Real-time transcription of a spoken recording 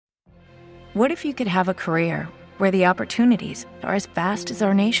What if you could have a career where the opportunities are as vast as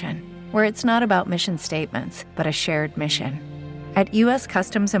our nation, where it's not about mission statements, but a shared mission? At U.S.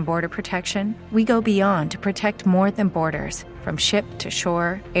 Customs and Border Protection, we go beyond to protect more than borders. From ship to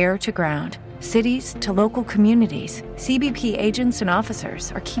shore, air to ground, cities to local communities, CBP agents and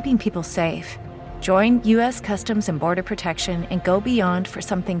officers are keeping people safe. Join U.S. Customs and Border Protection and go beyond for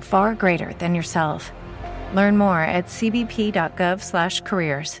something far greater than yourself. Learn more at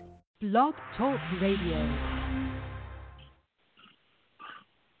cbp.gov/careers. Blog Talk Radio.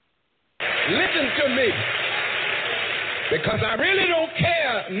 Listen to me, because I really don't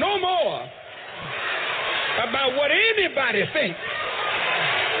care no more about what anybody thinks.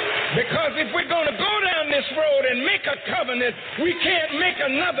 Because if we're going to go down this road and make a covenant, we can't make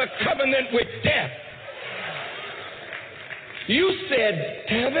another covenant with death. You said,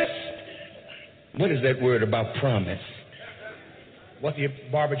 Tavis, what is that word about promise?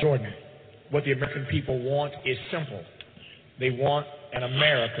 Barbara Jordan, what the American people want is simple. They want an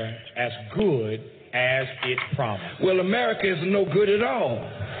America as good as it promised. Well, America is no good at all.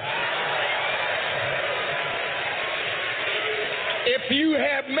 If you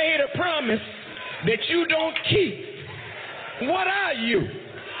have made a promise that you don't keep, what are you?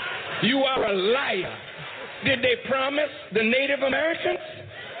 You are a liar. Did they promise the Native Americans?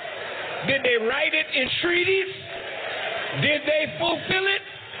 Did they write it in treaties? Did they fulfill it?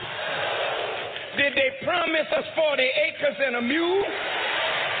 Did they promise us 40 acres and a mule?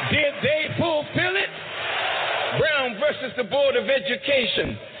 Did they fulfill it? Brown versus the Board of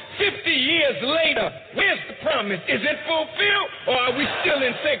Education. 50 years later, where's the promise? Is it fulfilled, or are we still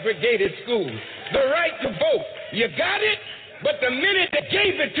in segregated schools? The right to vote, you got it, but the minute they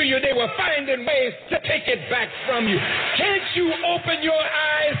gave it to you, they were finding ways to take it back from you. Can't you open your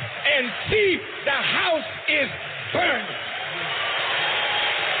eyes and see the house is burning?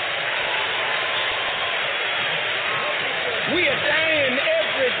 We are dying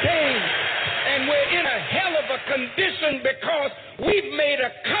every day, and we're in a hell of a condition because we've made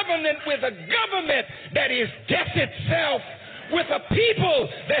a covenant with a government that is death itself, with a people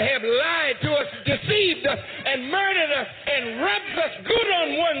that have lied to us, deceived us, and murdered us, and rubs us good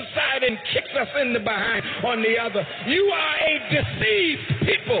on one side and kicks us in the behind on the other. You are a deceived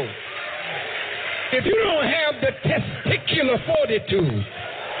people. If you don't have the testicular fortitude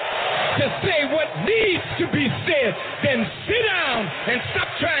to say what needs to be said, then sit down and stop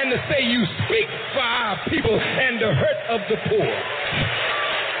trying to say you speak for our people and the hurt of the poor.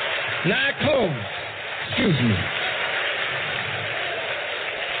 Now I close. Excuse me.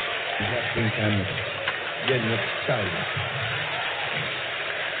 I think I'm getting excited.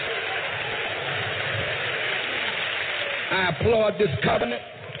 I applaud this covenant,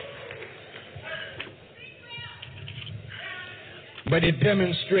 but it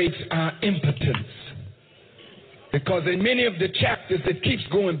demonstrates our impotence. Because in many of the chapters, it keeps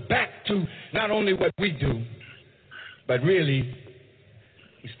going back to not only what we do, but really,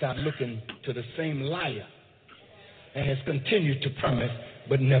 we start looking to the same liar that has continued to promise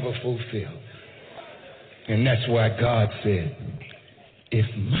but never fulfilled. And that's why God said, if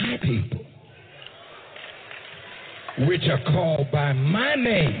my people, which are called by my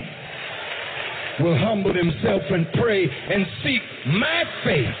name, will humble themselves and pray and seek my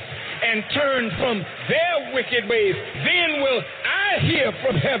face and turn from their wicked ways, then will I hear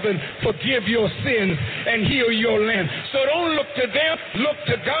from heaven, forgive your sins, and heal your land. So don't look to them, look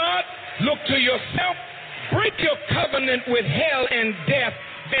to God, look to yourself, break your covenant with hell and death,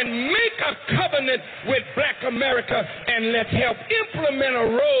 then make a covenant with Black America, and let's help implement a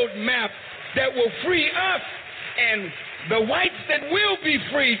roadmap that will free us, and the whites that will be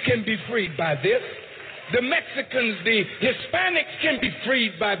freed can be freed by this. The Mexicans, the Hispanics can be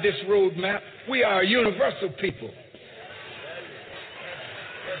freed by this roadmap. We are a universal people.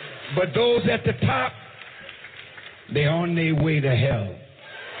 But those at the top, they're on their way to hell.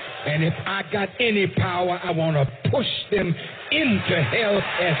 And if I got any power, I want to push them into hell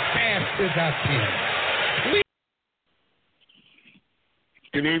as fast as I can.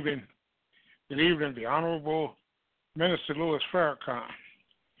 Good evening. Good evening, the Honorable Minister Louis Farrakhan.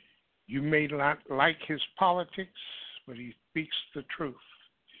 You may not like his politics, but he speaks the truth.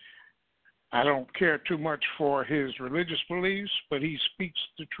 I don't care too much for his religious beliefs, but he speaks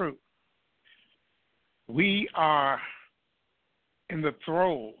the truth. We are in the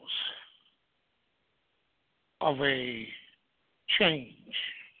throes of a change,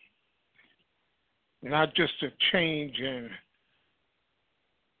 not just a change in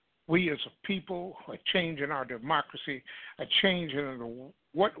we as a people, a change in our democracy, a change in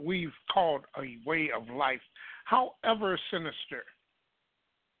what we've called a way of life, however sinister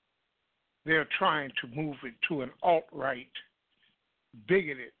they're trying to move it to an alt-right,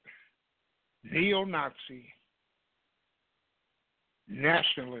 bigoted, neo-Nazi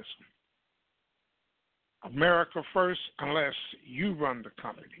nationalism. America first unless you run the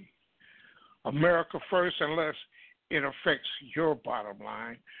company. America first unless it affects your bottom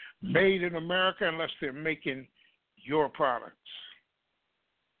line. Made in America unless they're making your products.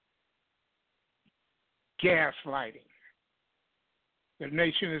 Gaslighting. The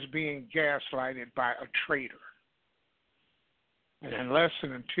nation is being gaslighted by a traitor. And unless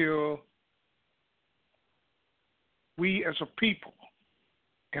and until we as a people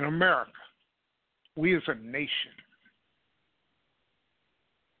in America, we as a nation,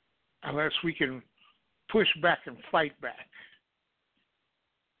 unless we can push back and fight back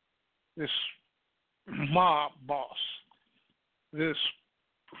this mob boss, this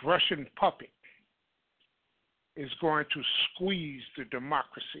Russian puppet, is going to squeeze the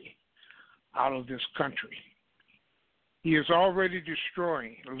democracy out of this country. He is already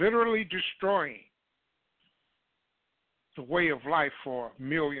destroying, literally destroying, the way of life for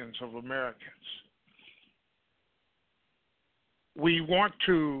millions of Americans. We want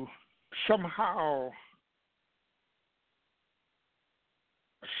to somehow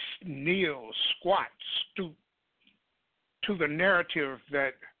kneel, squat, stoop to the narrative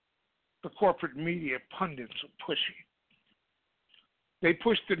that the corporate media pundits are pushing. They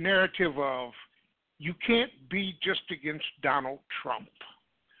push the narrative of, you can't be just against Donald Trump.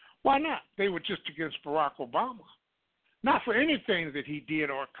 Why not? They were just against Barack Obama. Not for anything that he did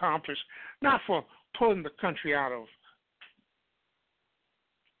or accomplished, not for pulling the country out of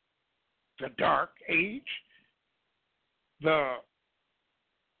the dark age, the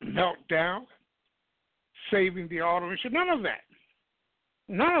meltdown, saving the auto industry, none of that.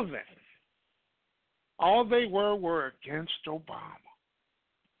 None of that. All they were against Obama.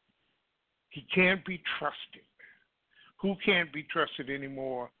 He can't be trusted. Who can't be trusted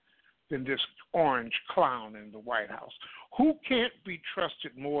anymore than this orange clown in the White House? Who can't be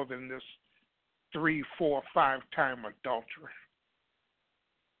trusted more than this 3, 4, 5-time adulterer?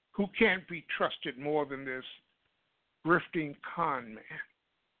 Who can't be trusted more than this grifting con man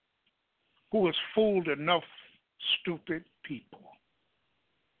who has fooled enough stupid people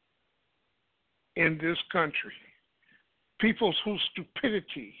in this country? People whose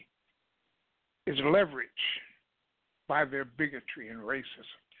stupidity is leveraged by their bigotry and racism.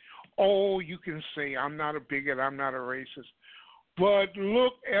 Oh, you can say, I'm not a bigot, I'm not a racist. But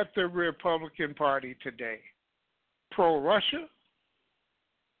look at the Republican Party today. Pro-Russia,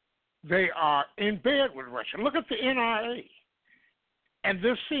 they are in bed with Russia. Look at the NRA. And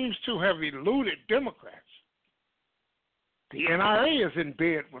this seems to have eluded Democrats. The NRA is in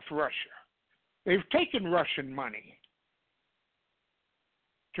bed with Russia. They've taken Russian money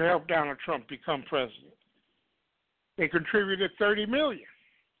to help Donald Trump become president. They contributed $30 million.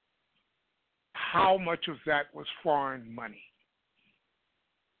 How much of that was foreign money?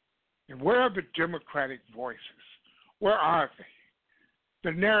 And where are the Democratic voices? Where are they?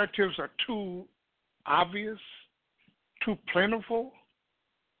 The narratives are too obvious, too plentiful.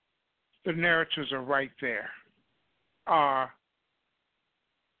 The narratives are right there. Are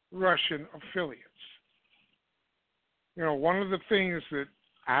Russian affiliates. You know, one of the things that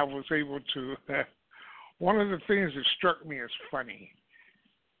I was able to, one of the things that struck me as funny,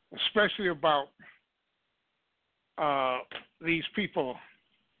 especially about these people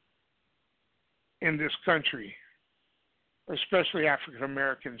in this country, especially African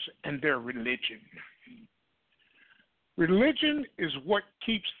Americans, and their religion. Religion is what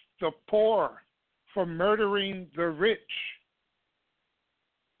keeps the poor from murdering the rich.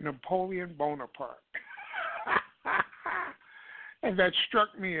 Napoleon Bonaparte. And that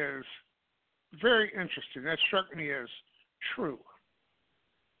struck me as very interesting. That struck me as true.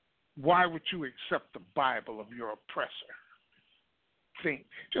 Why would you accept the Bible of your oppressor? Think.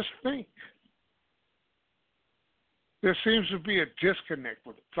 Just think. There seems to be a disconnect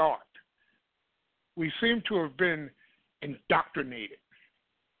with thought. We seem to have been indoctrinated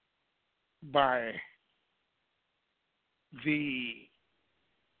by the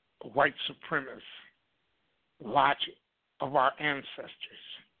white supremacist logic of our ancestors.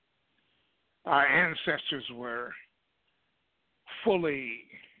 Our ancestors were fully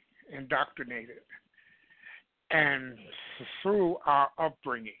indoctrinated, and through our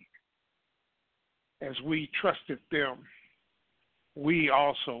upbringing, as we trusted them, we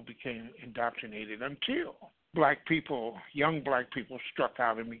also became indoctrinated until black people, young black people, struck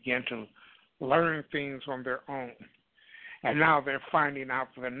out and began to learn things on their own. And now they're finding out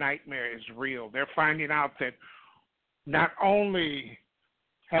that the nightmare is real. They're finding out that not only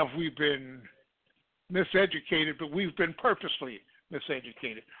have we been miseducated, but we've been purposely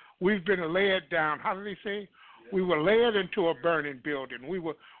miseducated. We've been led down. How do they say? We were led into a burning building. We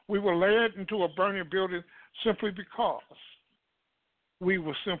were led into a burning building simply because we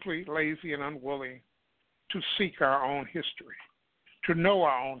were simply lazy and unwilling to seek our own history, to know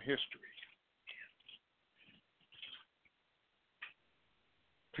our own history.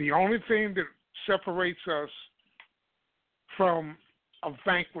 The only thing that separates us from a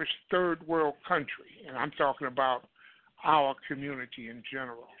vanquished third world country, and I'm talking about our community in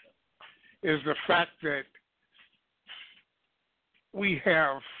general, is the fact that we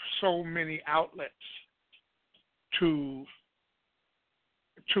have so many outlets to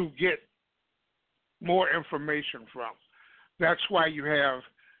get more information from. That's why you have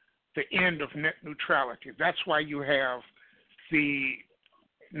the end of net neutrality. That's why you have the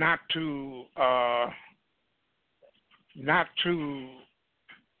not to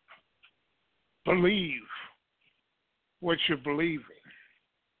believe what you're believing.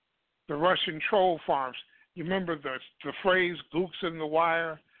 The Russian troll farms. You remember the phrase "gooks in the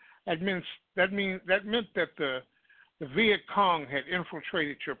wire"? That meant that the Viet Cong had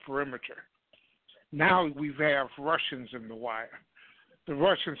infiltrated your perimeter. Now we have Russians in the wire. The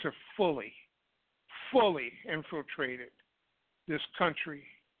Russians have fully infiltrated this country,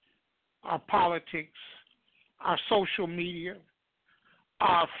 our politics, our social media,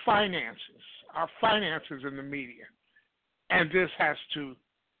 our finances in the media. And this has to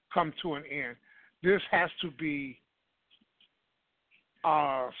come to an end. This has to be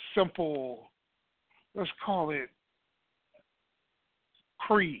a simple, let's call it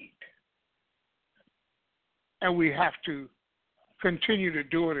creed. And we have to continue to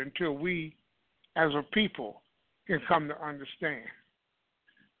do it until we, as a people, can come to understand.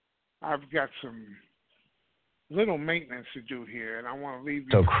 I've got some little maintenance to do here, and I want to leave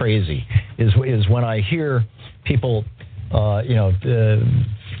you. So crazy is when I hear people,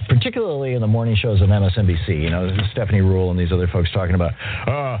 particularly in the morning shows on MSNBC, Stephanie Rule and these other folks talking about,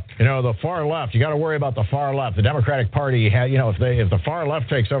 the far left. You got to worry about the far left. The Democratic Party, if the far left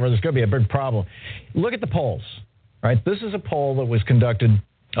takes over, there's going to be a big problem. Look at the polls, right? This is a poll that was conducted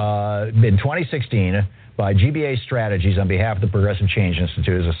in 2016 by GBA Strategies on behalf of the Progressive Change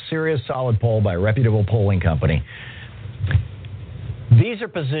Institute. It's a serious, solid poll by a reputable polling company. These are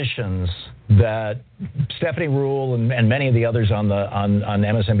positions that Stephanie Rule and many of the others on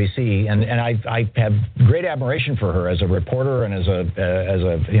MSNBC, and I have great admiration for her as a reporter and as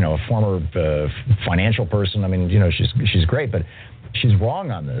a former financial person. I mean, she's great, but she's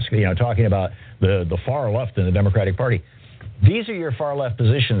wrong on this. Talking about the far left in the Democratic Party. These are your far left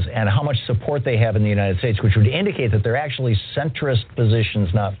positions and how much support they have in the United States, which would indicate that they're actually centrist positions,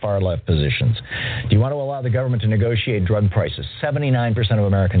 not far left positions. Do you want to allow the government to negotiate drug prices? 79% of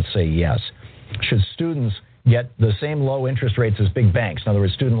Americans say yes. Should students get the same low interest rates as big banks? In other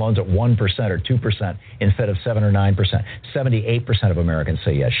words, student loans at 1% or 2% instead of 7 or 9%. 78% of Americans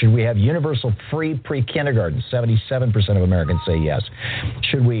say yes. Should we have universal free pre-kindergarten? 77% of Americans say yes.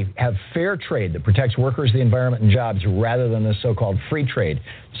 Should we have fair trade that protects workers, the environment, and jobs rather than this so-called free trade?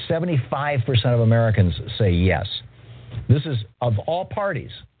 75% of Americans say yes. This is of all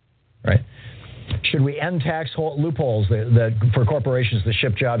parties, right? Should we end tax loopholes that for corporations that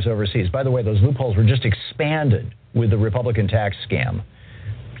ship jobs overseas? By the way, those loopholes were just expanded with the Republican tax scam.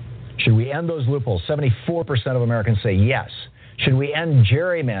 Should we end those loopholes? 74% of Americans say yes. Should we end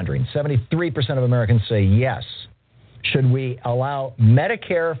gerrymandering? 73% of Americans say yes. Should we allow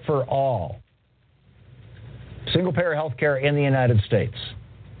Medicare for all, single-payer health care in the United States?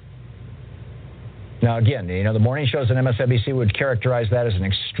 Now, again, the morning shows on MSNBC would characterize that as an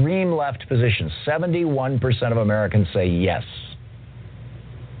extreme left position. 71% of Americans say yes.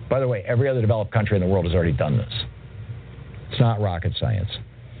 By the way, every other developed country in the world has already done this. It's not rocket science.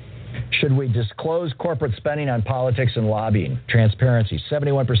 Should we disclose corporate spending on politics and lobbying? Transparency.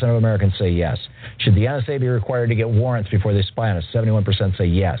 71% of Americans say yes. Should the NSA be required to get warrants before they spy on us? 71% say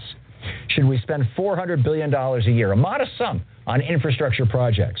yes. Should we spend $400 billion a year, a modest sum, on infrastructure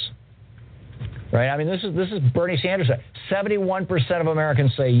projects? Right? I mean, this is Bernie Sanders. 71% of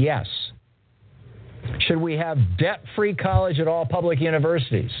Americans say yes. Should we have debt-free college at all public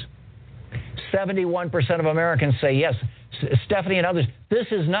universities? 71% of Americans say yes. Stephanie and others, this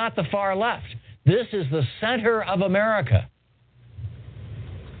is not the far left. This is the center of America.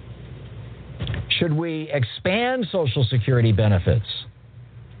 Should we expand Social Security benefits?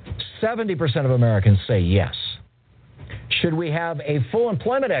 70% of Americans say yes. Should we have a full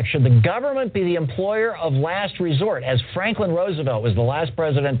employment act? Should the government be the employer of last resort, as Franklin Roosevelt was the last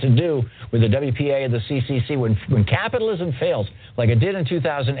president to do with the WPA and the CCC when capitalism fails, like it did in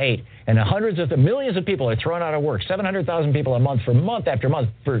 2008, and hundreds of millions of people are thrown out of work, 700,000 people a month for month after month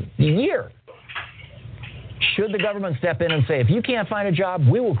for a year? Should the government step in and say, if you can't find a job,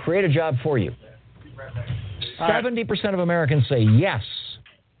 we will create a job for you? 70% of Americans say yes.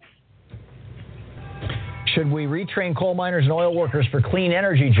 Should we retrain coal miners and oil workers for clean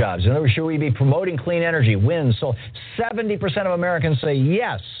energy jobs? In other words, should we be promoting clean energy, wind, solar? 70% of Americans say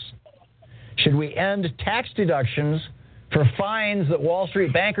yes. Should we end tax deductions for fines that Wall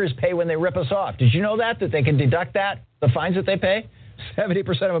Street bankers pay when they rip us off? Did you know that they can deduct that, the fines that they pay?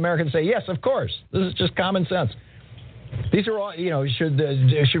 70% of Americans say yes, of course. This is just common sense. These are all,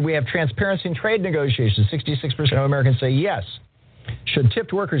 should we have transparency in trade negotiations? 66% of Americans say yes. Should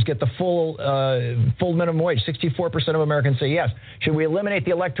tipped workers get the full minimum wage? 64% of Americans say yes. Should we eliminate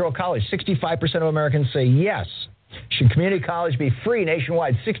the Electoral College? 65% of Americans say yes. Should community college be free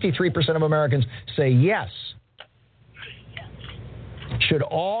nationwide? 63% of Americans say yes. Should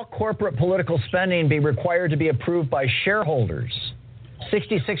all corporate political spending be required to be approved by shareholders?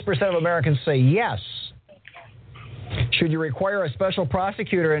 66% of Americans say yes. Should you require a special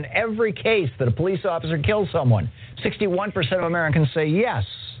prosecutor in every case that a police officer kills someone? 61% of Americans say yes.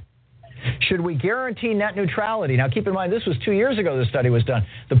 Should we guarantee net neutrality? Now, keep in mind, this was 2 years ago the study was done.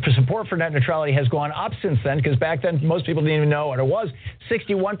 The support for net neutrality has gone up since then, because back then most people didn't even know what it was.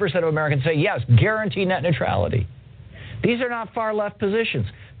 61% of Americans say yes, guarantee net neutrality. These are not far-left positions.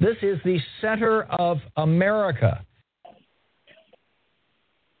 This is the center of America.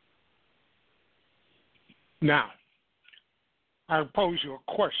 Now, I pose you a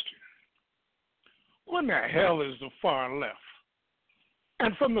question. What in the hell is the far left?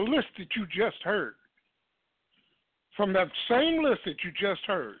 And from the list that you just heard, from that same list that you just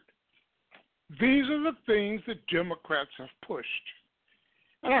heard, these are the things that Democrats have pushed.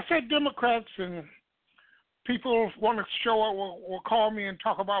 And I said Democrats, and people want to show up, will call me and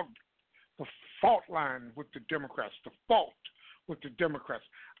talk about the fault line with the Democrats, the fault with the Democrats.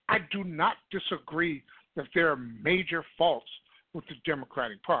 I do not disagree that there are major faults with the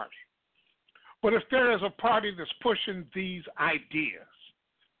Democratic Party. But if there is a party that's pushing these ideas,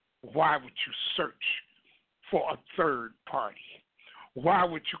 why would you search for a third party? Why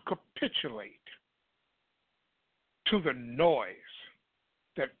would you capitulate to the noise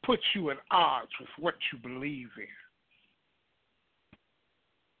that puts you at odds with what you believe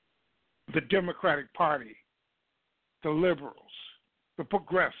in? The Democratic Party, the liberals, the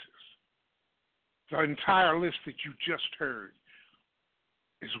progressives, the entire list that you just heard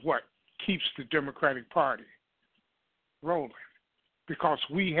is what keeps the Democratic Party rolling, because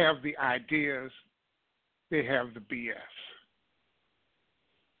we have the ideas, they have the BS.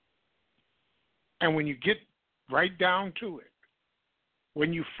 And when you get right down to it,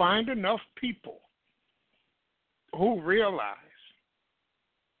 when you find enough people who realize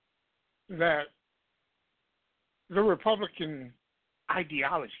that the Republican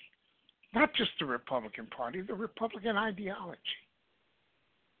ideology, not just the Republican Party, the Republican ideology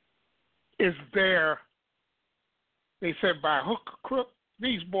is there, they said, by hook or crook.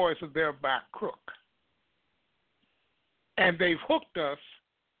 These boys are there by crook. And they've hooked us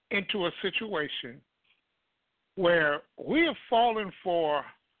into a situation where we have fallen for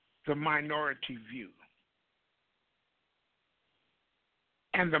the minority view.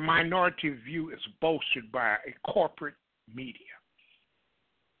 And the minority view is bolstered by a corporate media.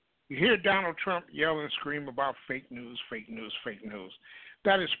 You hear Donald Trump yell and scream about fake news, fake news, fake news.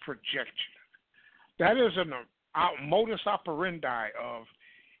 That is projection. That is a modus operandi of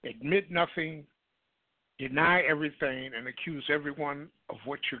admit nothing, deny everything, and accuse everyone of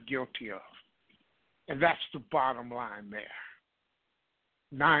what you're guilty of. And that's the bottom line there.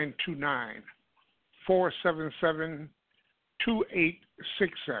 929-477-2867.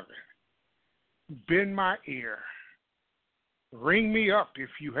 Bend my ear. Ring me up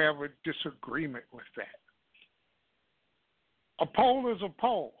if you have a disagreement with that. A poll is a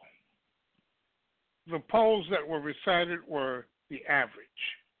poll. The polls that were recited were the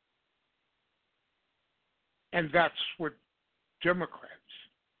average. And that's what Democrats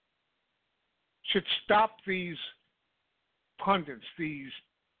should stop these pundits, these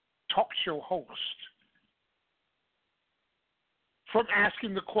talk show hosts, from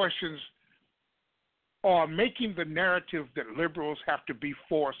asking the questions or making the narrative that liberals have to be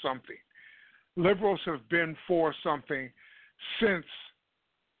for something. Liberals have been for something since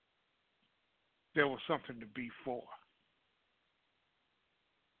there was something to be for.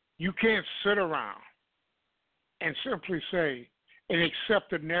 You can't sit around and simply say and accept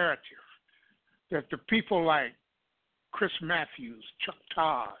the narrative that the people like Chris Matthews, Chuck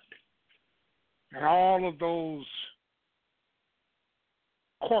Todd, and all of those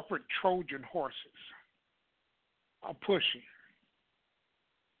corporate Trojan horses are pushing,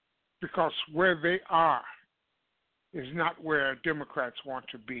 because where they are is not where Democrats want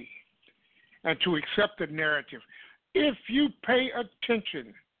to be. And to accept the narrative. If you pay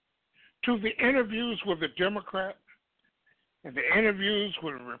attention to the interviews with a Democrat and the interviews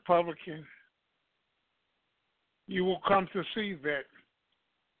with a Republican, you will come to see that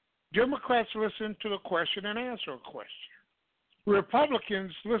Democrats listen to the question and answer a question.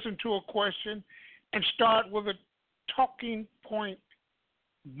 Republicans listen to a question and start with a talking point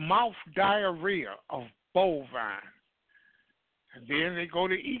mouth diarrhea of bovine. And then they go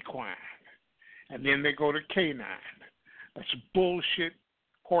to equine. And then they go to canine. That's bullshit,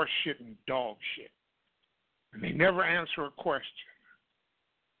 horse shit, and dog shit. And they never answer a question.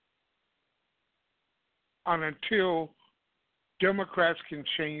 And until Democrats can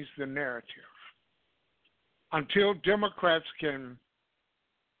change the narrative. Until Democrats can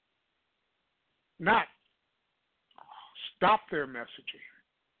not stop their messaging,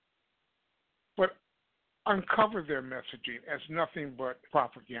 but uncover their messaging as nothing but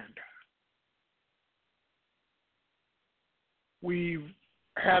propaganda. We've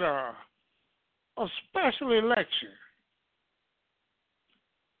had a special election.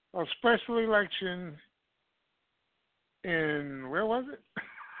 A special election in, where was it?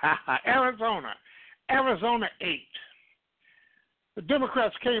 Arizona. Arizona 8. The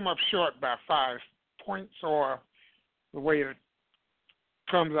Democrats came up short by 5 points, or the way it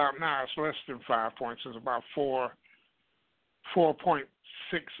comes out now, it's less than 5 points. It's about 4.6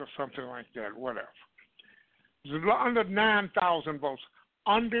 or something like that, whatever. It's under 9,000 votes.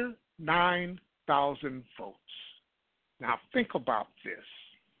 Under 9,000 votes. Now think about this.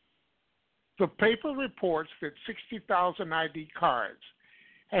 The paper reports that 60,000 ID cards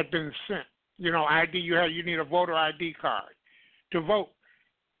had been sent. You know, ID, you need a voter ID card to vote.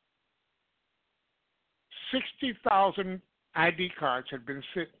 60,000 ID cards had been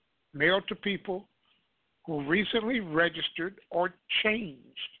sent, mailed to people who recently registered or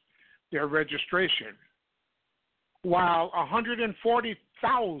changed their registration, while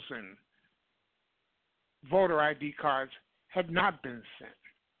 140,000 voter ID cards had not been sent.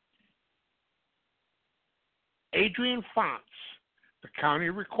 Adrian Fonts, the county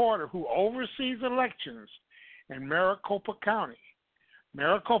recorder who oversees elections in Maricopa County.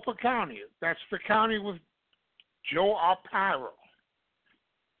 Maricopa County, that's the county with Joe Arpaio,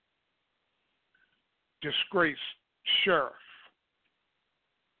 disgraced sheriff,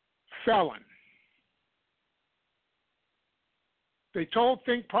 felon. They told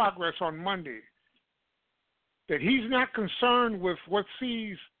Think Progress on Monday that he's not concerned with what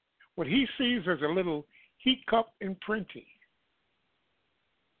he sees as a little hiccup in printing.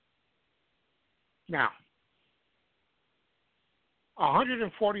 Now,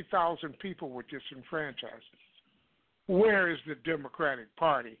 140,000 people were disenfranchised. Where is the Democratic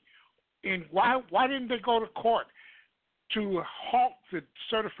Party? And why didn't they go to court to halt the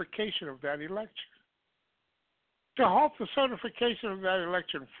certification of that election? To halt the certification of that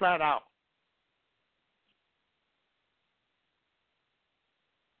election flat out.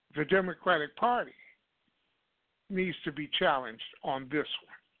 The Democratic Party needs to be challenged on this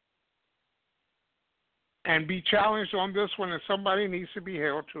one. And be challenged on this one, and somebody needs to be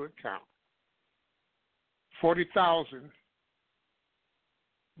held to account. 40,000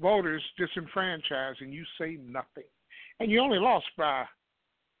 voters disenfranchised, and you say nothing. And you only lost by,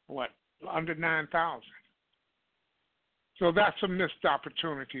 under 9,000. So that's a missed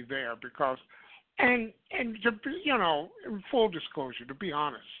opportunity there, because, and to be, in full disclosure, to be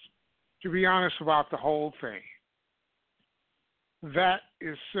honest about the whole thing, that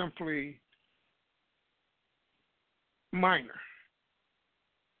is simply minor.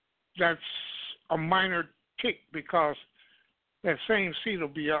 That's a minor tick, because that same seat will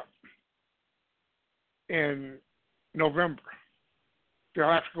be up in November. They'll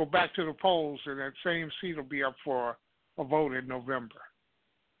have to go back to the polls, and that same seat will be up for a vote in November,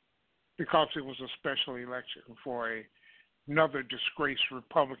 because it was a special election for another disgraced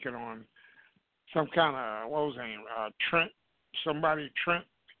Republican on some kind of, what was his name, Trent,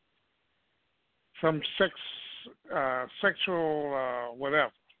 some sexual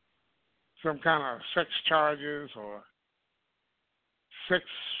whatever, some kind of sex charges or sex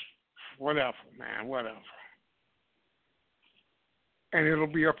whatever. And it'll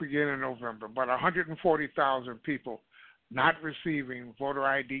be up again in November. But 140,000 people not receiving voter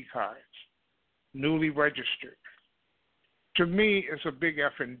ID cards, newly registered, to me, it's a big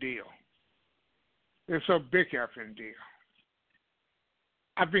effing deal. It's a big effing deal.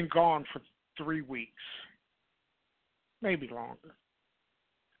 I've been gone for 3 weeks, maybe longer.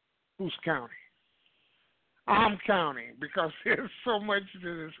 Who's counting? I'm counting because there's so much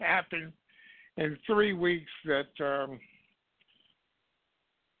that has happened in 3 weeks that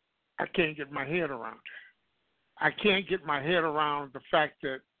I can't get my head around it. I can't get my head around the fact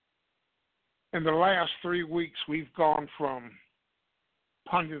that in the last 3 weeks we've gone from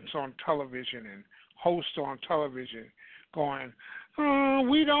pundits on television and hosts on television going,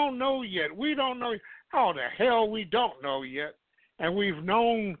 we don't know yet. We don't know. How the hell we don't know yet? And we've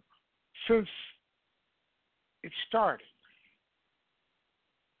known since it started.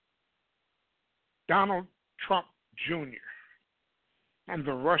 Donald Trump Jr. and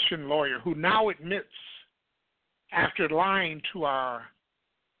the Russian lawyer who now admits, after lying to our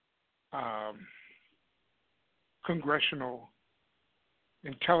Congressional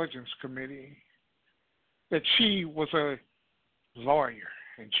Intelligence Committee, that she was a lawyer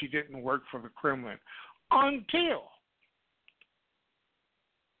and she didn't work for the Kremlin until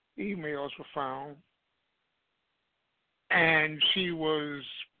emails were found and she was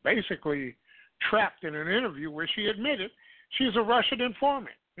basically trapped in an interview where she admitted she's a Russian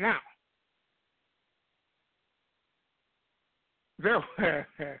informant. Now, there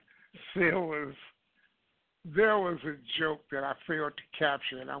was a joke that I failed to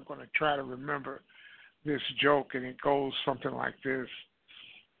capture, and I'm going to try to remember this joke, and it goes something like this.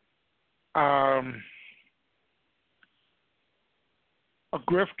 A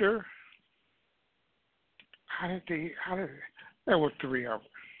grifter. There were 3 of them.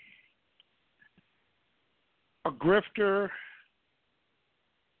 A grifter,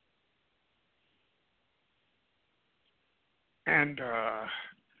 and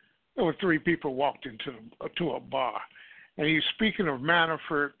there were 3 people walked to a bar, and he's speaking of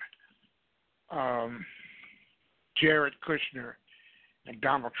Manafort, Jared Kushner, and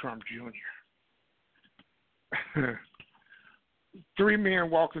Donald Trump Jr. 3 men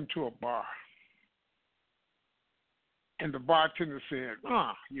walked into a bar, and the bartender said,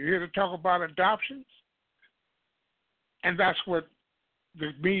 "You here to talk about adoptions?" And that's what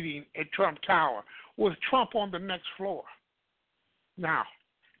the meeting at Trump Tower, with Trump on the next floor. Now,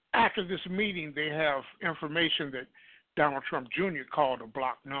 after this meeting, they have information that Donald Trump Jr. called a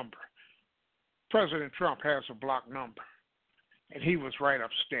block number. President Trump has a block number, and he was right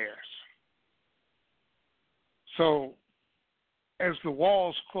upstairs. So, as the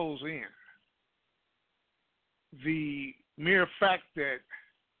walls close in, the mere fact that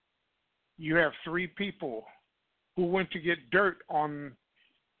you have 3 people who went to get dirt on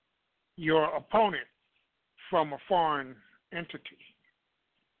your opponent from a foreign entity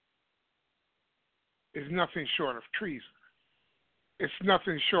is nothing short of treason. It's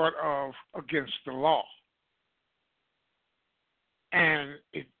nothing short of against the law. And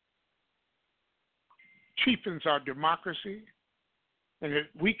it cheapens our democracy, and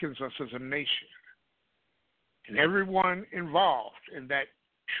it weakens us as a nation. And everyone involved in that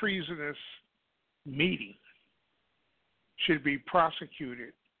treasonous meeting should be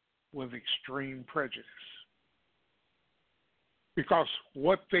prosecuted with extreme prejudice. Because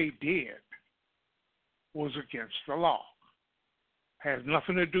what they did was against the law. Has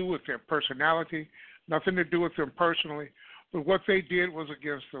nothing to do with their personality, nothing to do with them personally, but what they did was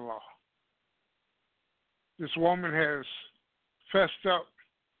against the law. This woman has fessed up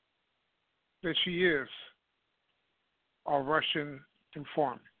that she is a Russian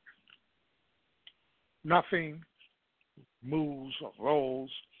informant. Nothing moves or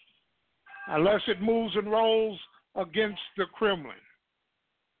rolls unless it moves and rolls against the Kremlin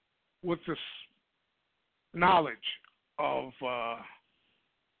with the knowledge of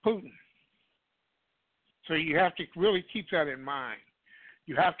Putin. So you have to really keep that in mind.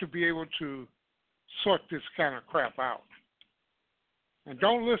 You have to be able to sort this kind of crap out. And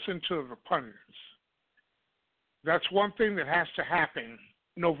don't listen to the pundits. That's one thing that has to happen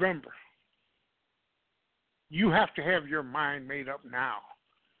November. You have to have your mind made up now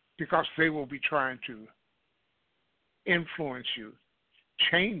because they will be trying to influence you,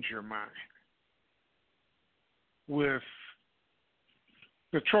 change your mind with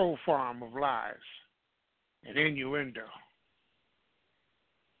the troll farm of lies and innuendo.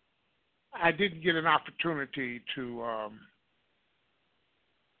 I didn't get an opportunity to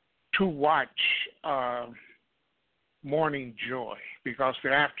watch Morning Joy because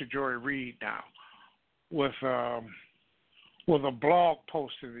they're after Joy Reid now with a blog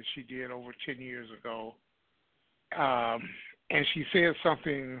posting that she did over 10 years ago. And she said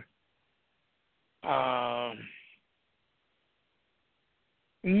something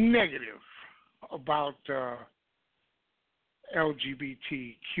negative about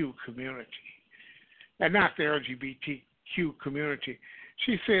LGBTQ community, and not the LGBTQ community.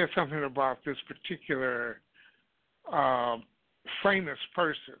 She said something about this particular famous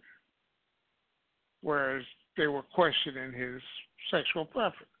person, whereas they were questioning his sexual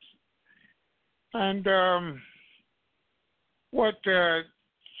preference. And what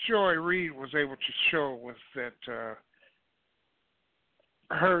Joy Reid was able to show was that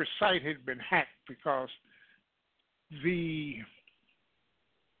her site had been hacked because the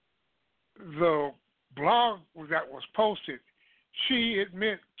blog that was posted, she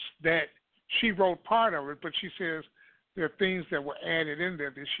admits that she wrote part of it, but she says there are things that were added in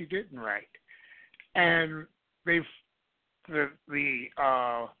there that she didn't write. And the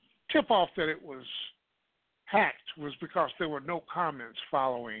tip-off that it was hacked was because there were no comments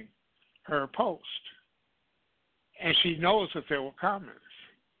following her post. And she knows that there were comments.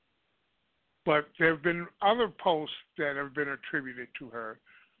 But there have been other posts that have been attributed to her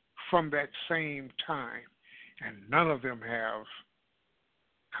from that same time, and none of them have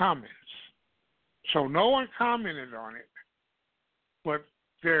comments. So no one commented on it, but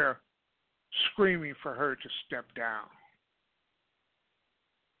they're screaming for her to step down.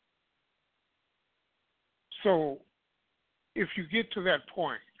 So if you get to that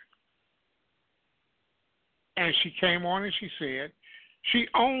point, and she came on and she said, she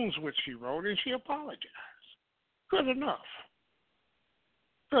owns what she wrote and she apologized. Good enough.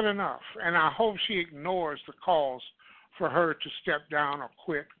 Good enough. And I hope she ignores the calls for her to step down or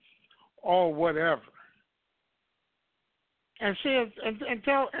quit or whatever. And says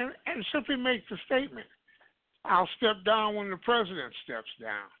and simply make the statement, I'll step down when the president steps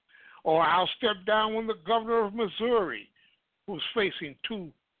down. Or I'll step down when the governor of Missouri, who's facing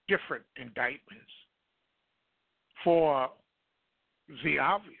 2 different indictments for the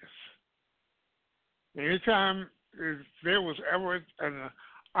obvious. Anytime there was ever an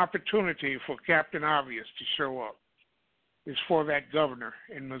opportunity for Captain Obvious to show up, it's for that governor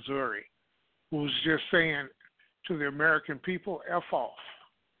in Missouri who's just saying to the American people, F off.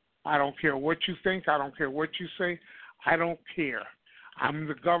 I don't care what you think. I don't care what you say. I don't care. I'm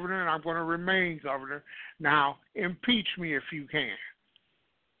the governor and I'm going to remain governor. Now, impeach me if you can.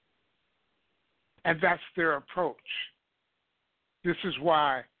 And that's their approach. This is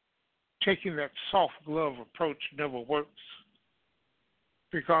why taking that soft glove approach never works,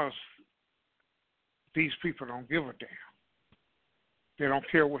 because these people don't give a damn. They don't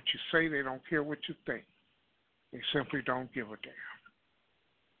care what you say. They don't care what you think. They simply don't give a damn.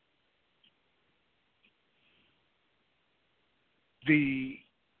 The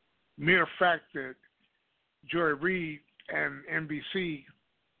mere fact that Joy Reid and NBC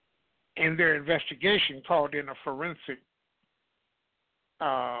in their investigation called in a forensic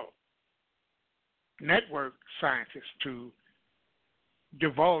network scientist to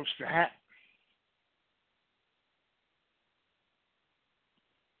divulge the hack.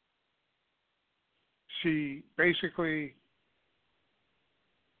 She basically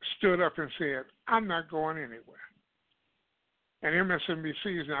stood up and said, I'm not going anywhere. And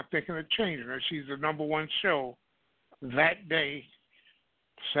MSNBC is not thinking of changing her. She's the #1 show that day,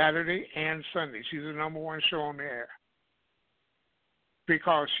 Saturday and Sunday. She's the #1 show on the air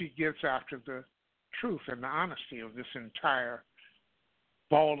because she gets after the truth and the honesty of this entire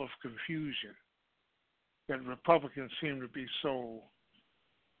ball of confusion that Republicans seem to be so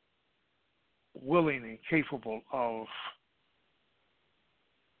willing and capable of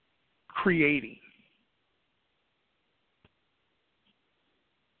creating.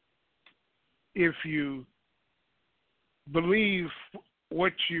 If you believe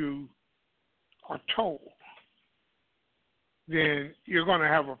what you are told, then you're going to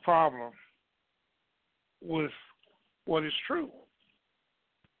have a problem with what is true.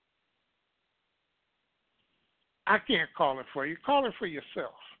 I can't call it for you. Call it for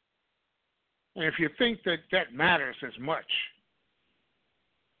yourself. And if you think that that matters as much,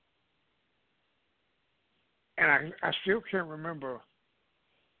 and I still can't remember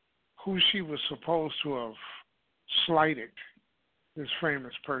who she was supposed to have slighted, this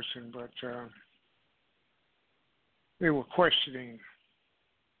famous person, but they were questioning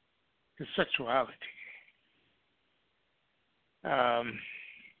his sexuality. I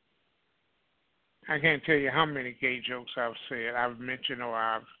can't tell you how many gay jokes I've said, I've mentioned, or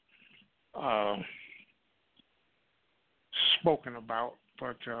I've spoken about,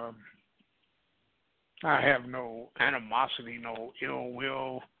 but I have no animosity, no ill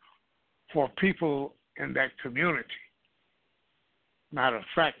will for people in that community. Matter of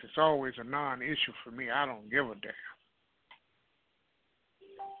fact, it's always a non-issue for me. I don't give a damn.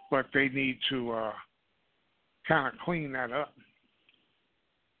 but they need to kind of clean that up.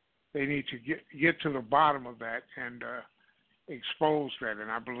 They need to get to the bottom of that and expose that.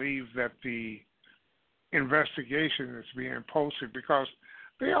 And I believe that the investigation is being posted because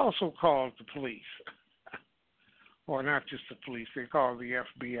they also called the police. Or not just the police, they called the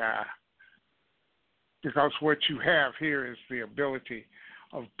FBI. Because what you have here is the ability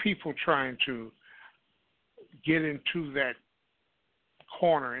of people trying to get into that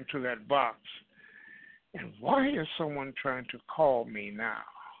corner, into that box. And why is someone trying to call me now?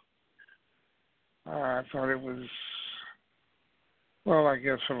 I thought it was, well, I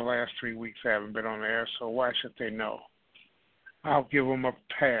guess for the last 3 weeks I haven't been on the air, so why should they know? I'll give them a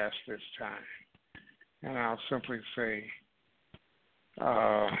pass this time. And I'll simply say,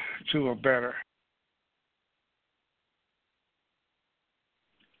 to a better.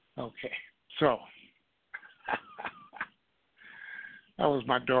 Okay, so that was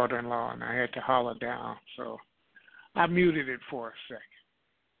my daughter-in-law, and I had to holler down, so I muted it for a second.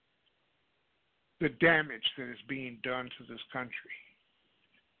 The damage that is being done to this country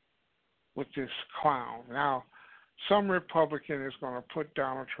with this clown. Now, some Republican is going to put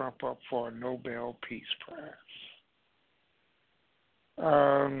Donald Trump up for a Nobel Peace Prize.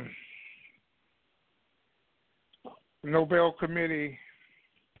 Nobel Committee,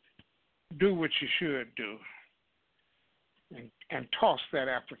 do what you should do and toss that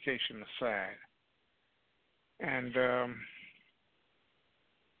application aside and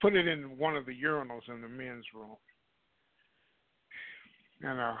put it in one of the urinals in the men's room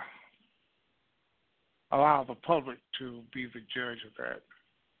and allow the public to be the judge of that.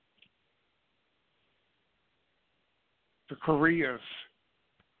 The Koreas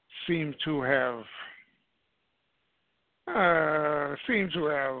seem to have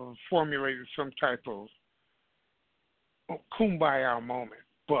formulated some type of kumbaya moment,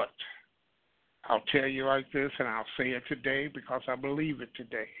 but I'll tell you like this, and I'll say it today because I believe it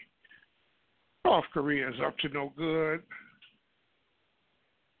today. North Korea is up to no good.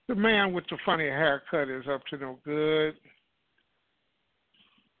 The man with the funny haircut is up to no good.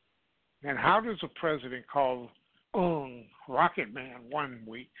 And how does a president call Rocket Man 1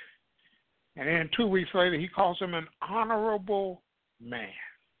 week, and then 2 weeks later he calls him an honorable man?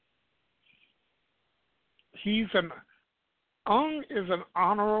 Ung is an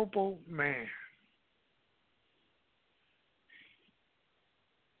honorable man.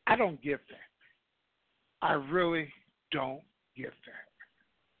 I don't get that. I really don't get that.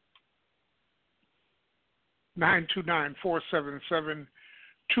 929-477-2867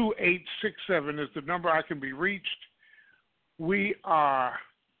 is the number I can be reached. We are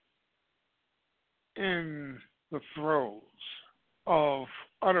in the throes of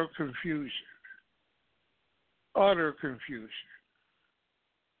utter confusion. Utter confusion.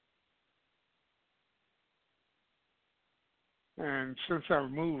 And since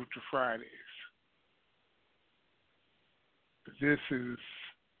I've moved to Fridays, this is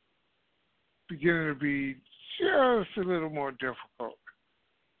beginning to be just a little more difficult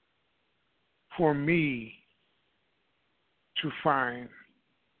for me to find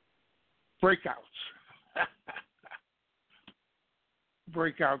breakouts.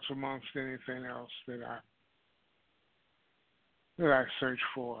 Breakouts amongst anything else that I search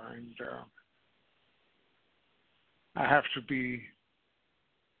for, and I have to be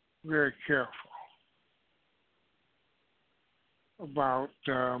very careful about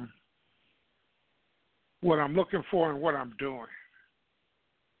what I'm looking for and what I'm doing,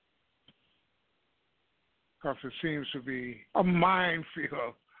 because it seems to be a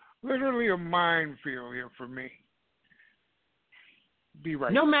minefield, literally a minefield here for me. Be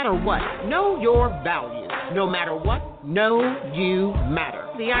right. No matter what, know your value. No matter what, know you matter.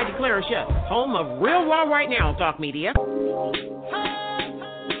 The I Declare Show, home of Real Raw Right Now Talk Media.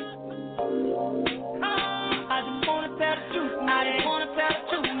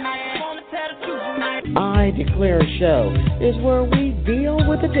 I Declare Show is where we deal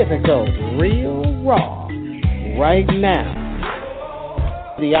with the difficult, real raw, right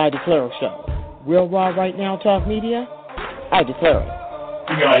now. The I Declare Show, Real Raw Right Now Talk Media. I declare it.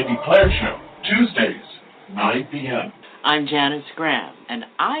 The I Declare Show, Tuesdays, 9 p.m. I'm Janice Graham, and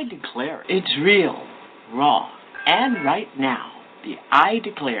I declare it's real, raw, and right now. The I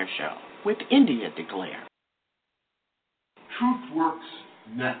Declare Show with India Declare. TruthWorks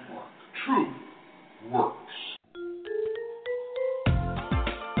Network. Truth works.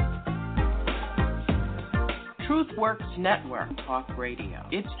 TruthWorks Network Talk Radio.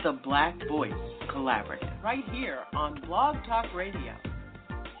 It's the Black Voice Collaborative. Right here on Blog Talk Radio.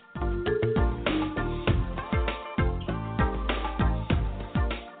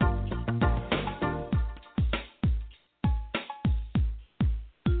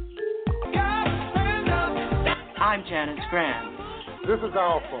 I'm Janet Scram. This is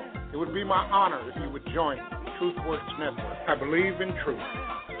ALFO. It would be my honor if you would join the TruthWorks Network. I believe in truth.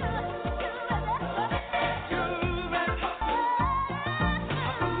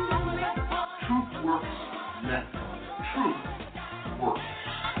 TruthWorks Network. Truth works.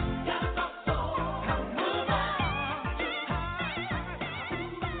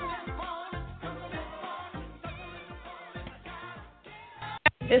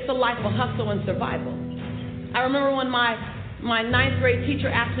 It's a life of hustle and survival. I remember when my ninth grade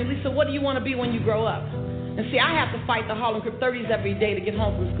teacher asked me, Lisa, what do you want to be when you grow up? And see, I have to fight the Harlem Crip 30s every day to get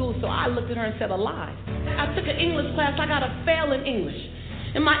home from school, so I looked at her and said, alive. I took an English class, I got a fail in English.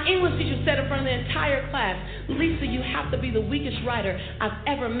 And my English teacher said in front of the entire class, Lisa, you have to be the weakest writer I've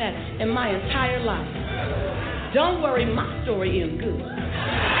ever met in my entire life. Don't worry, my story is good.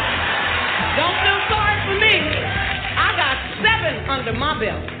 Don't feel sorry for me. I got 7 under my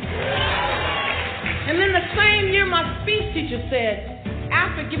belt. And then the same year, my speech teacher said,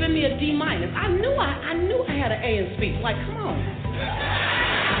 after giving me a D-, I knew I had an A in speech. Like, come on.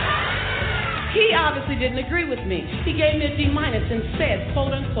 He obviously didn't agree with me. He gave me a D- and said,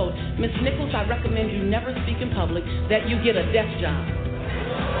 quote unquote, Miss Nichols, I recommend you never speak in public, that you get a desk job.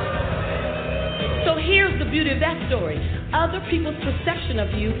 So here's the beauty of that story. Other people's perception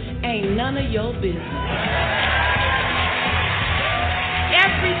of you ain't none of your business.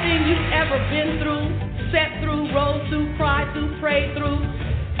 Everything you've ever been through, sat through, rode through, cried through, prayed through,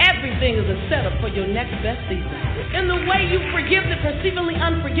 everything is a setup for your next best season. And the way you forgive the perceivingly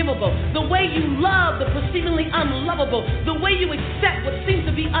unforgivable, the way you love the perceivingly unlovable, the way you accept what seems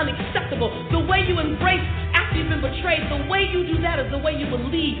to be unacceptable, the way you embrace after you've been betrayed, the way you do that is the way you will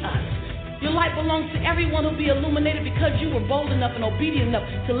lead us. Your light belongs to everyone who'll be illuminated because you were bold enough and obedient enough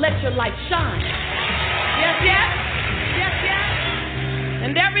to let your light shine. Yes, yes? Yes, yes?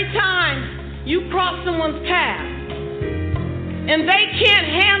 And every time you cross someone's path and they can't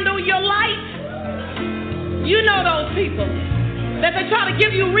handle your light, you know those people that they try to give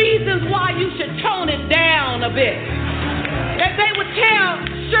you reasons why you should tone it down a bit. That they would tell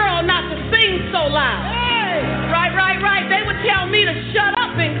Cheryl not to sing so loud. Right. They would tell me to shut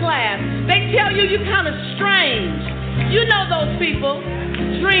up in class. They tell you you're kind of strange. You know those people.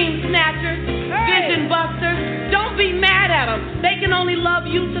 Dream snatchers, vision busters. Don't be mad at them. They can only love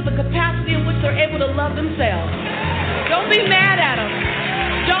you to the capacity in which they're able to love themselves. Don't be mad at them.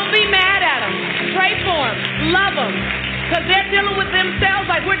 Don't be mad at them. Pray for them. Love them. Because they're dealing with themselves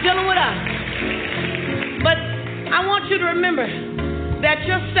like we're dealing with us. But I want you to remember that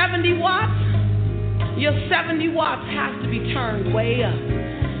your 70 watts has to be turned way up.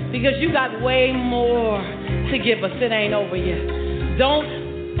 Because you got way more to give us. It ain't over yet.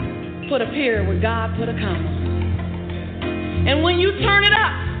 Don't put a period where God put a comma. And when you turn it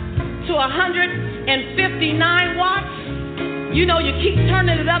up to 159 watts, you know, you keep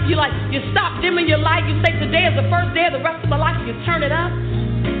turning it up. You stop dimming your light. You say today is the first day of the rest of my life. You turn it up.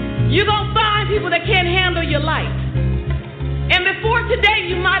 You're going to find people that can't handle your light. And before today,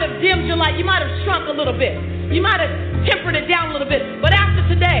 you might have dimmed your light. You might have shrunk a little bit. You might have tempered it down a little bit. But after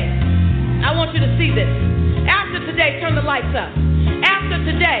today, I want you to see this. After today, turn the lights up. After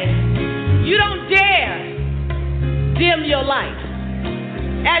today, you don't dare dim your light.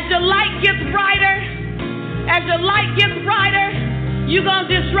 As your light gets brighter, you're going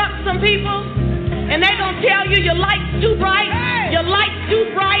to disrupt some people. And they're going to tell you your light's too bright, your light's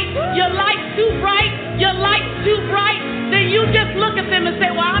too bright, your light's too bright, your light's too bright. Then you just look at them and say,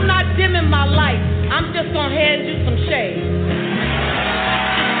 well, I'm not dimming my light. I'm just going to hand you some shade.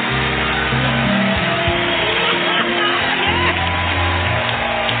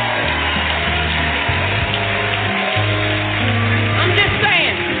 I'm just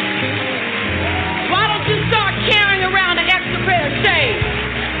saying, why don't you start carrying around an extra pair of shades?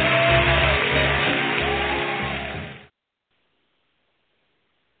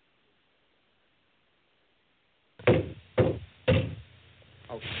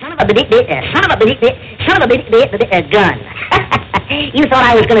 Son of a gun. You thought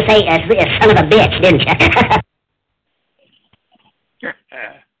I was going to say son of a bitch, didn't you?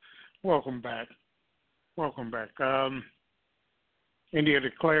 Welcome back. India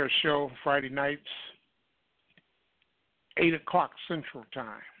Declares Show, Friday nights, 8 o'clock Central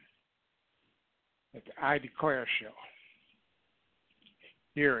Time at the I Declare Show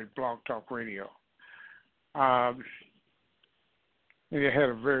here at Blog Talk Radio. They had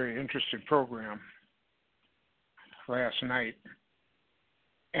a very interesting program last night,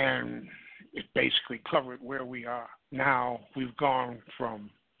 and it basically covered where we are. Now we've gone from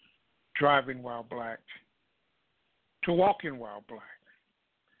driving while black to walking while black.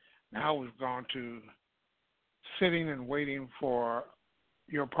 Now we've gone to sitting and waiting for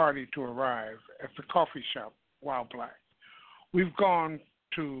your party to arrive at the coffee shop while black. We've gone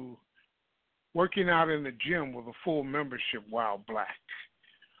to working out in the gym with a full membership while black.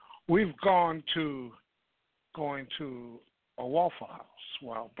 We've gone to going to a Waffle House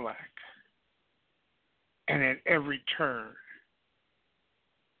while black. And at every turn,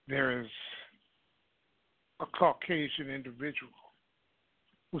 there is a Caucasian individual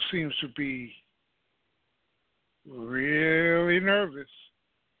who seems to be really nervous.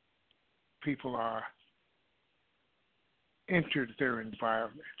 People are entered their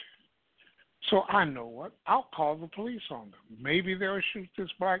environment. So I know what? I'll call the police on them. Maybe they'll shoot this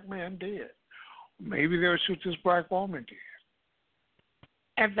black man dead. Maybe they'll shoot this black woman dead.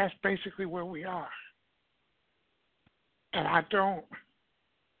 And that's basically where we are. And I don't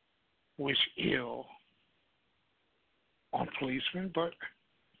wish ill on policemen, but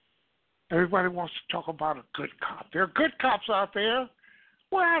everybody wants to talk about a good cop. There are good cops out there.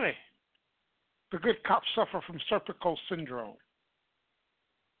 Where are they? The good cops suffer from Serpico syndrome.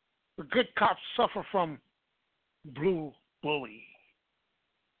 The good cops suffer from blue bully.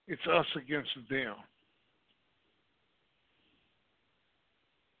 It's us against them.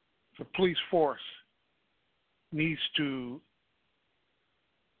 The police force needs to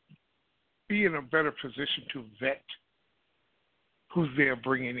be in a better position to vet who they're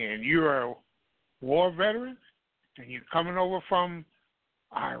bringing in. You're a war veteran and you're coming over from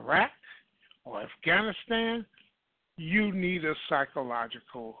Iraq or Afghanistan, you need a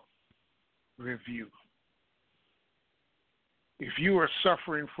psychological review. If you are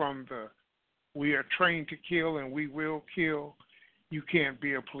suffering from the we are trained to kill and we will kill, you can't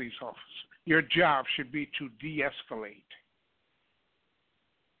be a police officer. Your job should be to de-escalate.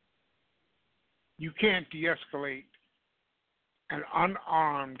 You can't de-escalate an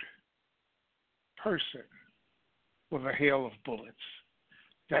unarmed person with a hail of bullets.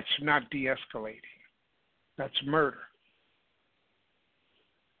 That's not de-escalating. That's murder.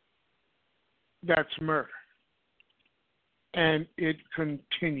 That's murder. And it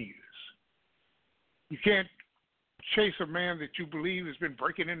continues. You can't chase a man that you believe has been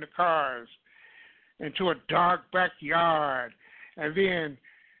breaking into cars into a dark backyard and then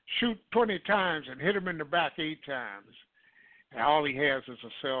shoot 20 times and hit him in the back 8 times. And all he has is a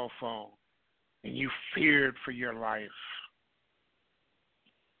cell phone. And you feared for your life.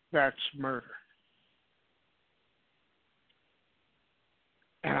 That's murder.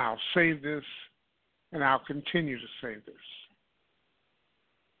 And I'll say this, and I'll continue to say this.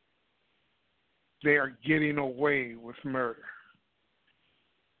 They are getting away with murder.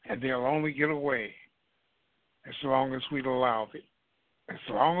 And they'll only get away as long as we allow it. As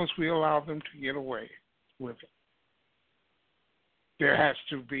long as we allow them to get away with it. There has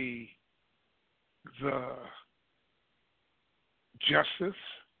to be the justice,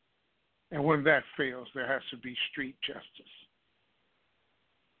 and when that fails, there has to be street justice.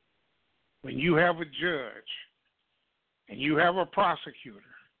 When you have a judge and you have a prosecutor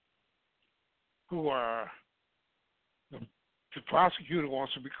who are, the prosecutor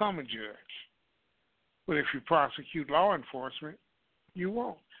wants to become a judge, but if you prosecute law enforcement, you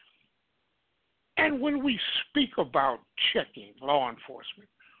won't. And when we speak about checking law enforcement,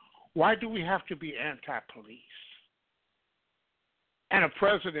 why do we have to be anti-police? And a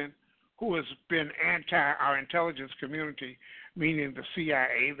president who has been anti our intelligence community, meaning the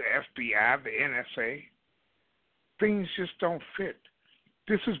CIA, the FBI, the NSA, things just don't fit.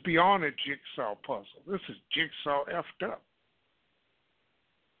 This is beyond a jigsaw puzzle. This is jigsaw effed up.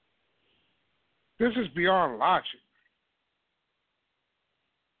 This is beyond logic.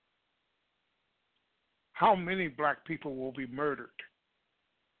 How many black people will be murdered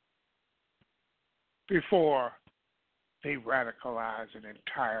before they radicalize an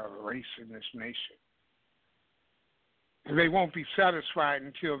entire race in this nation? And they won't be satisfied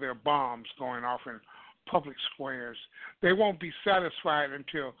until there are bombs going off in public squares. They won't be satisfied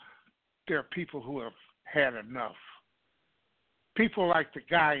until there are people who have had enough. People like the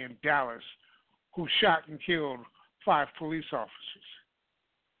guy in Dallas who shot and killed 5 police officers,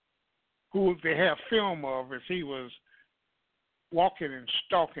 who they have film of as he was walking and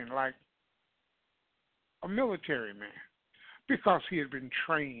stalking like a military man because he had been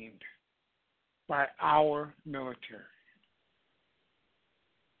trained by our military.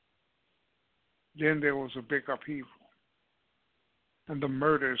 Then there was a big upheaval, and the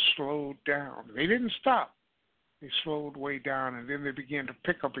murders slowed down. They didn't stop. They slowed way down, and then they began to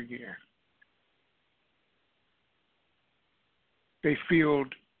pick up again. They feel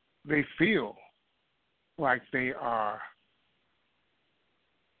like they are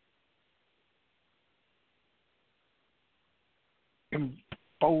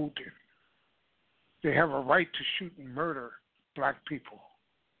emboldened. They have a right to shoot and murder black people,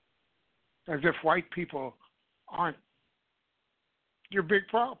 as if white people aren't your big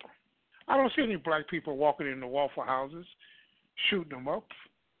problem. I don't see any black people walking into Waffle Houses, shooting them up.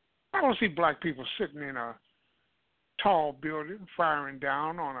 I don't see black people sitting in a tall building, firing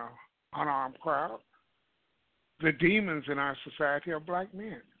down on an unarmed crowd. The demons in our society are black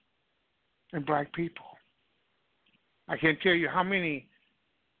men and black people. I can't tell you how many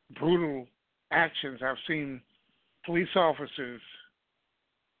brutal actions I've seen police officers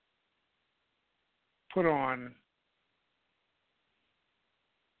put on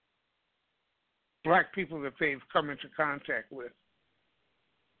black people that they've come into contact with.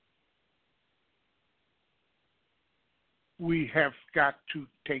 We have got to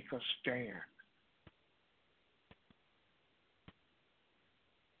take a stand.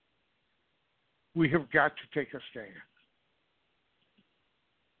 We have got to take a stand.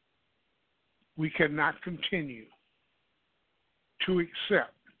 We cannot continue to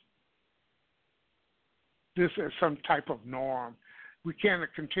accept this as some type of norm. We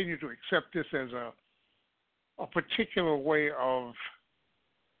cannot continue to accept this as a particular way of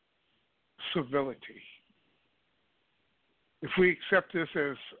civility. If we accept this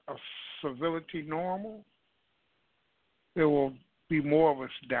as a civility normal, there will be more of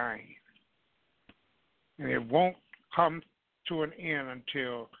us dying. And it won't come to an end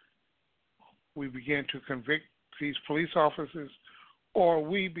until we begin to convict these police officers, or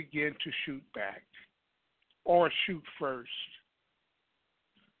we begin to shoot back, or shoot first.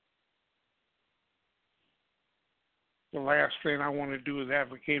 The last thing I want to do is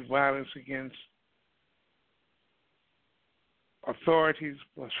advocate violence against authorities.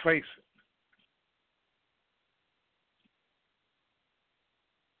 Let's face it.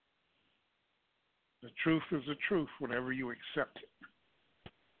 The truth is the truth whenever you accept it.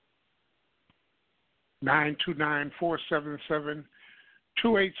 929-477-2867.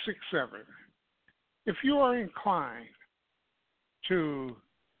 If you are inclined to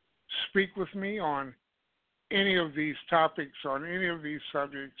speak with me on any of these topics, on any of these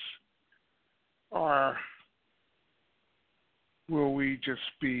subjects, or will we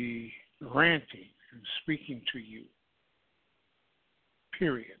just be ranting and speaking to you?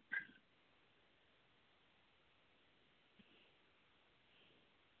 Period.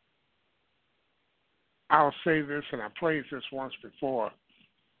 I'll say this, and I played this once before,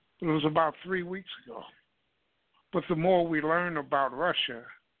 but it was about 3 weeks ago. But the more we learn about Russia,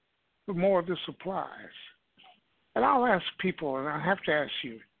 the more this applies. And I'll ask people, and I have to ask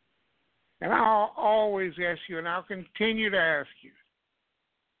you, and I'll always ask you, and I'll continue to ask you,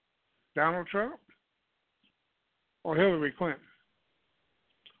 Donald Trump or Hillary Clinton?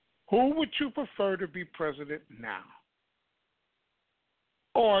 Who would you prefer to be president now?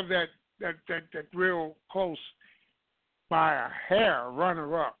 Or that real close by a hair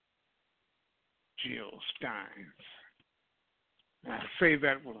runner-up, Jill Steins. I say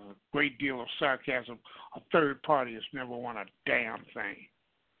that with a great deal of sarcasm. A third party has never won a damn thing.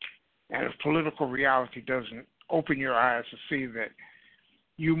 And if political reality doesn't open your eyes to see that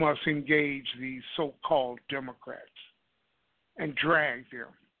you must engage these so-called Democrats and drag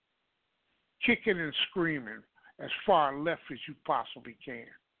them, kicking and screaming as far left as you possibly can.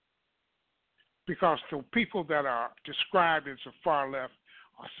 Because the people that are described as the far left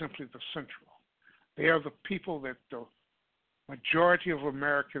are simply the central. They are the people that the majority of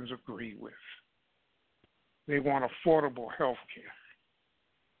Americans agree with. They want affordable health care,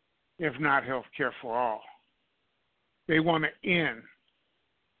 if not health care for all. They want an end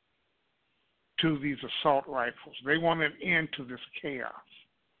to these assault rifles. They want an end to this chaos.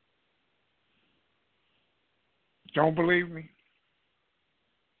 Don't believe me?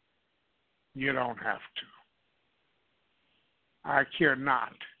 You don't have to. I care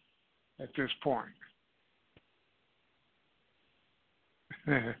not at this point.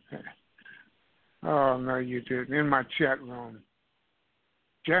 Oh, no, you didn't. In my chat room,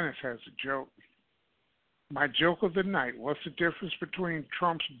 Janice has a joke. My joke of the night, what's the difference between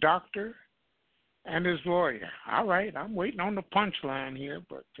Trump's doctor and his lawyer? All right, I'm waiting on the punchline here,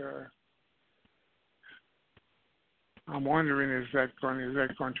 but I'm wondering, is that going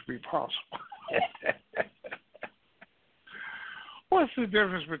to be possible? What's the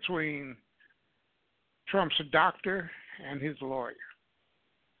difference between Trump's doctor and his lawyer?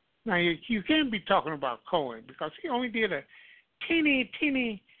 Now, you can't be talking about Cohen because he only did a teeny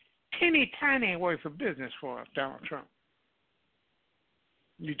tiny worth of business for Donald Trump.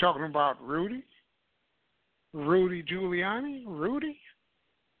 You talking about Rudy Giuliani? Rudy?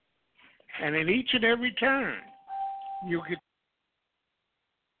 And in each and every turn, you get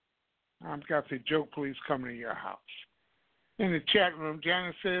I've got the joke police coming to your house. In the chat room,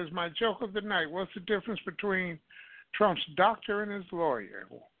 Janice says, my joke of the night, what's the difference between Trump's doctor and his lawyer?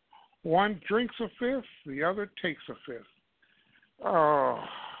 One drinks a fifth, the other takes a fifth. Oh,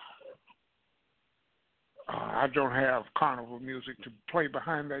 I don't have carnival music to play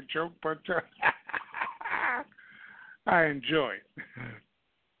behind that joke, but I enjoy it.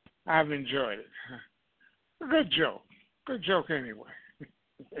 I've enjoyed it. A good joke. Good joke anyway.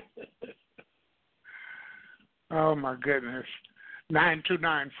 Oh, my goodness.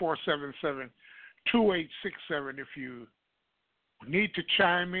 929-477-2867 if you need to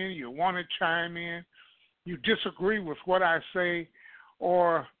chime in, you want to chime in, you disagree with what I say,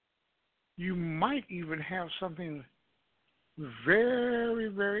 or you might even have something very,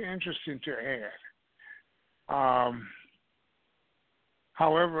 very interesting to add.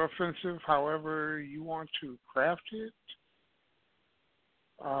 However offensive, however you want to craft it,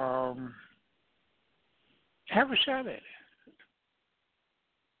 have a shot at it.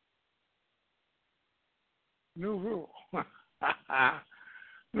 New rule.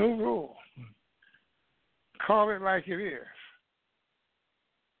 New rule. Call it like it is.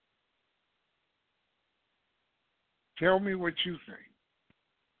 Tell me what you think.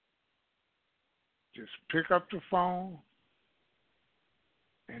 Just pick up the phone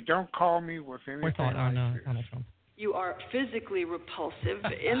and don't call me with anything like this. Donald Trump. You are physically repulsive,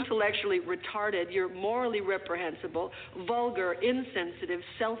 intellectually retarded, you're morally reprehensible, vulgar, insensitive,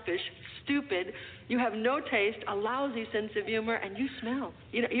 selfish, stupid, you have no taste, a lousy sense of humor, and you smell.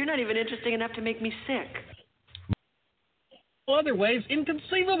 You're not even interesting enough to make me sick. Other ways,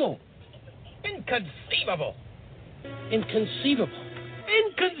 inconceivable. Inconceivable. Inconceivable.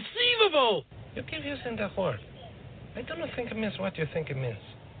 Inconceivable! You keep using the word. I don't think it means what you think it means.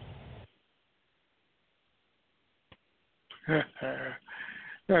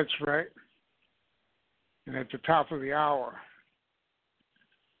 That's right. And at the top of the hour,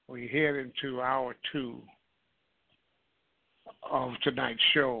 we head into hour 2 of tonight's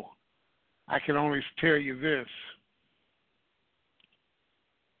show. I can only tell you this.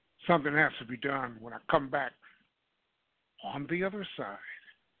 Something has to be done. When I come back on the other side,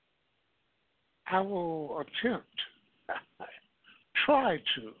 I will try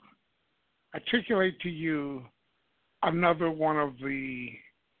to articulate to you another one of the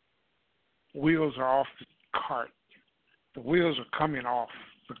wheels are off the cart. The wheels are coming off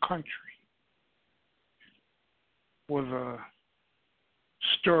the country with a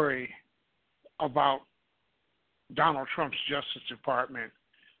story about Donald Trump's Justice Department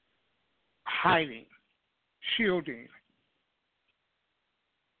hiding, shielding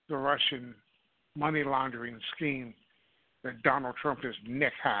the Russian money laundering scheme that Donald Trump is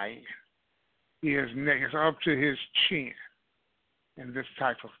neck high. He is up to his chin in this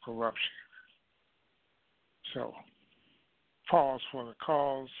type of corruption. So, pause for the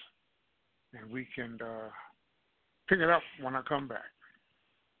calls, and we can pick it up when I come back.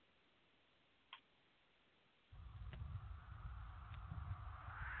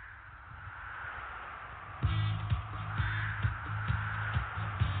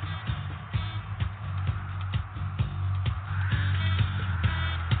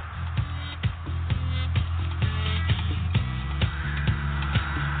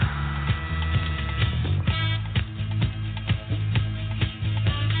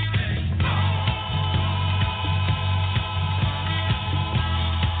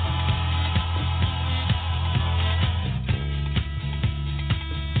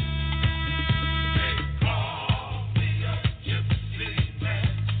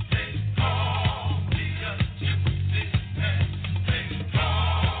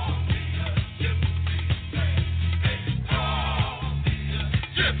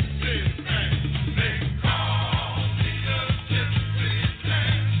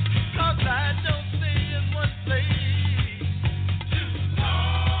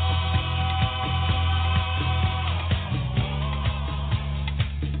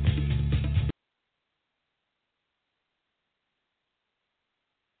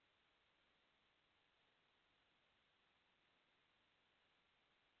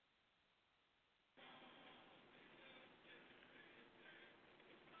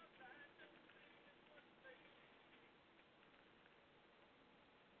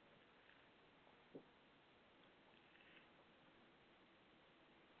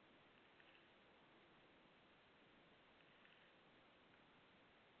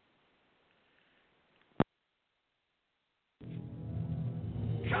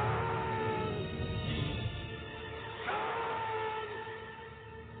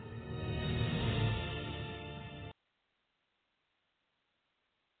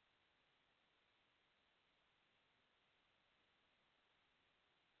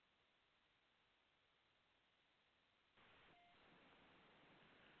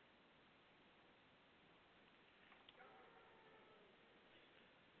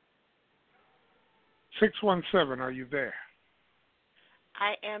 617, are you there?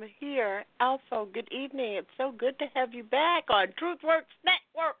 I am here. ALFO, good evening. It's so good to have you back on TruthWorks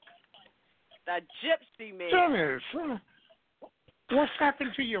Network. The Gypsy Man. Dennis, what's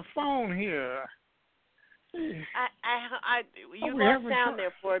happened to your phone here? You lost sound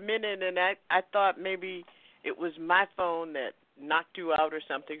there for a minute, and I thought maybe it was my phone that knocked you out or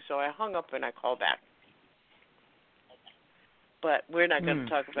something, so I hung up and I called back. But we're not going to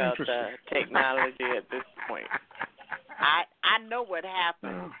talk about the technology at this point. I know what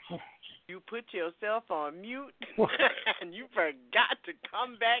happened. You put yourself on mute, and you forgot to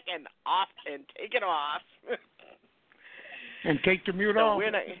come back and take it off. And take the mute off.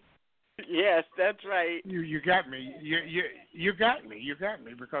 Yes, that's right. You got me. You got me. You got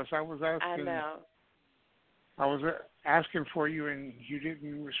me because I was asking. I know. I was asking for you, and you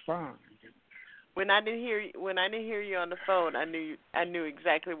didn't respond. When I didn't hear you on the phone, I knew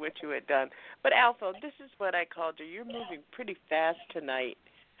exactly what you had done. But ALFO, this is what I called you. You're moving pretty fast tonight,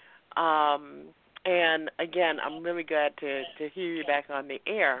 and again, I'm really glad to hear you back on the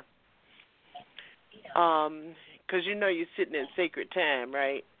air. Because you know you're sitting in sacred time,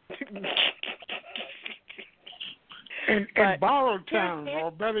 right? in borrowed time, or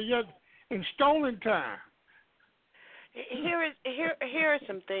better yet, in stolen time. Here are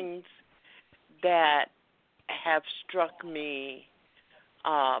some things that have struck me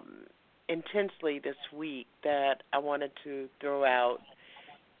intensely this week that I wanted to throw out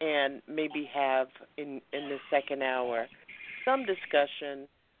and maybe have in the second hour some discussion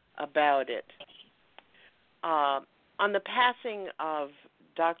about it. On the passing of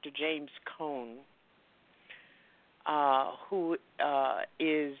Dr. James Cone, who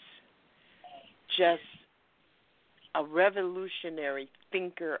is just a revolutionary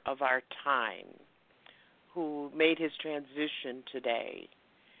thinker of our time, who made his transition today,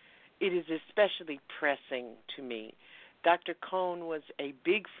 it is especially pressing to me. Dr. Cone was a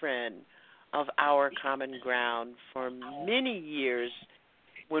big friend of Our Common Ground for many years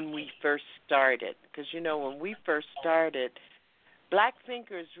when we first started. Because, you know, when we first started, black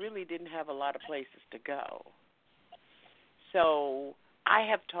thinkers really didn't have a lot of places to go. So I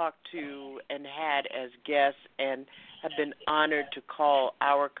have talked to and had as guests and have been honored to call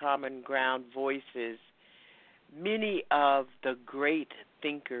Our Common Ground voices many of the great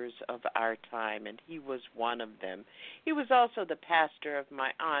thinkers of our time, and he was one of them. He was also the pastor of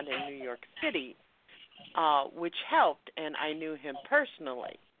my aunt in New York City, which helped, and I knew him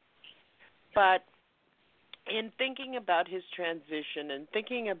personally. But in thinking about his transition and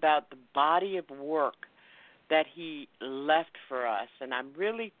thinking about the body of work that he left for us, and I'm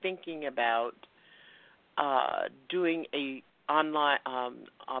really thinking about doing a online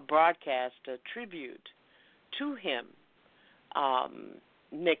a broadcast, a tribute to him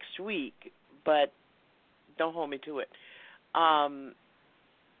next week, but don't hold me to it. I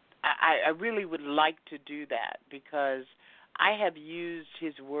really would like to do that because I have used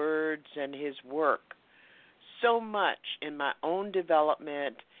his words and his work so much in my own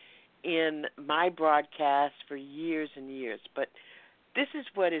development, in my broadcast for years and years. But this is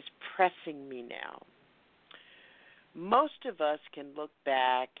what is pressing me now. Most of us can look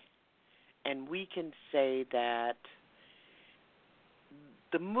back and we can say that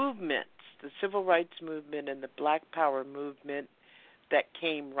the movements, the civil rights movement and the Black Power movement that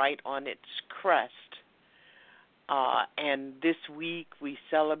came right on its crest, and this week we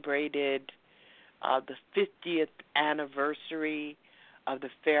celebrated the 50th anniversary of the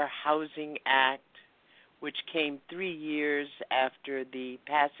Fair Housing Act, which came 3 years after the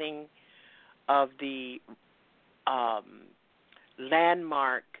passing of the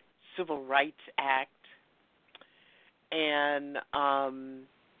landmark Civil Rights Act. And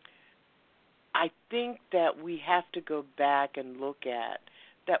I think that we have to go back and look at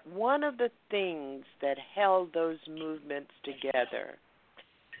that one of the things that held those movements together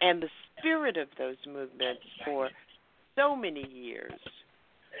and the spirit of those movements for so many years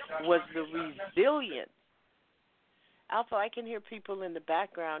was the resilience. ALFO, I can hear people in the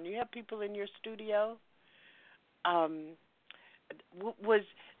background. You have people in your studio? Was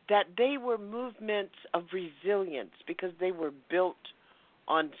that they were movements of resilience because they were built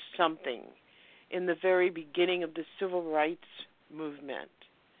on something in the very beginning of the civil rights movement.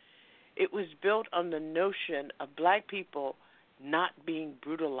 It was built on the notion of black people not being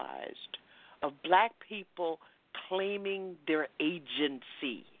brutalized, of black people claiming their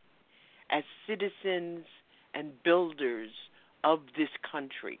agency as citizens and builders of this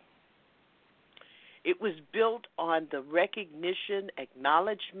country. It was built on the recognition,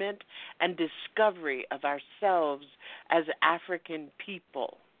 acknowledgement, and discovery of ourselves as African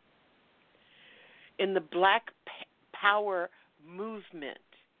people. in the Black Power movement,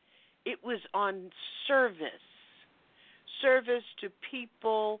 it was on service to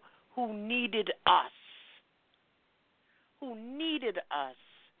people who needed us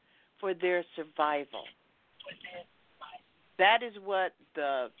for their survival. That is what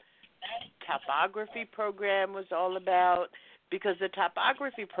the topography program was all about, because the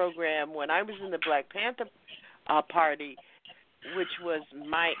topography program, when I was in the Black Panther Party, which was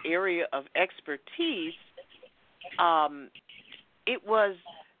my area of expertise, it was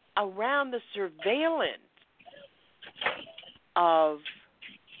around the surveillance of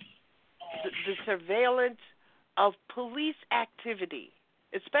police activity,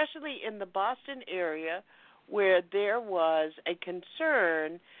 especially in the Boston area, where there was a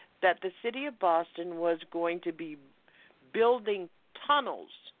concern that the city of Boston was going to be building tunnels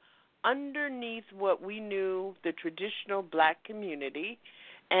underneath what we knew the traditional black community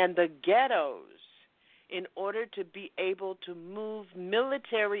and the ghettos in order to be able to move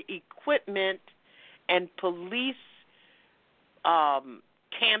military equipment and police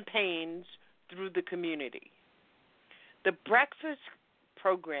campaigns through the community. The breakfast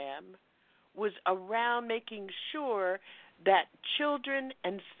program was around making sure that children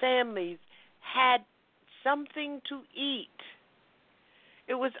and families had something to eat.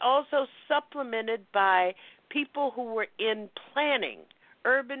 It was also supplemented by people who were in planning,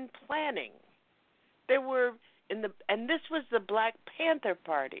 urban planning. There were and this was the Black Panther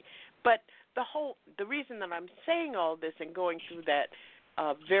Party. But the reason that I'm saying all this and going through that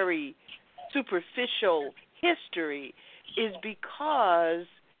very superficial history is because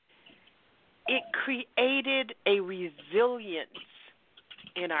it created a resilience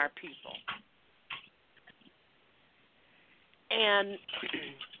in our people. And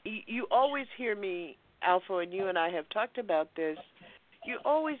you always hear me, ALFO, and you and I have talked about this, you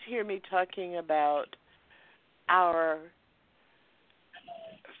always hear me talking about our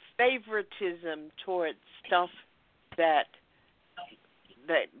favoritism towards stuff that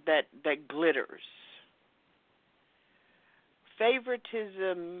glitters.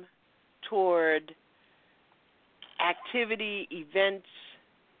 Favoritism toward activity, events,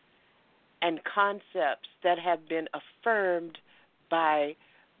 and concepts that have been affirmed by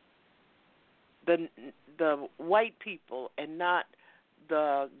the white people and not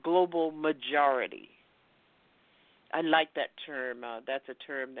the global majority. I like that term. That's a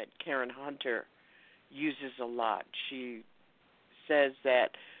term that Karen Hunter uses a lot. She says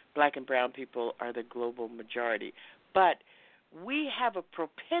that black and brown people are the global majority. But we have a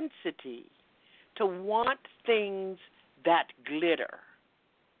propensity to want things that glitter.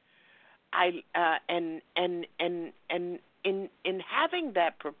 And in having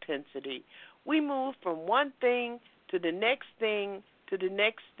that propensity, we move from one thing to the next thing to the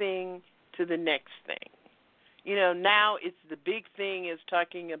next thing to the next thing. You know, now it's the big thing is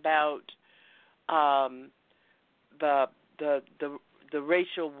talking about the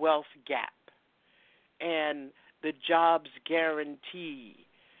racial wealth gap and the jobs guarantee.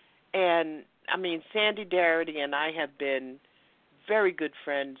 And I mean, Sandy Darity and I have been very good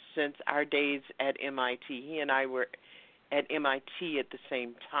friends since our days at MIT. He and I were at MIT at the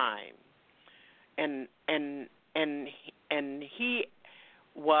same time, and he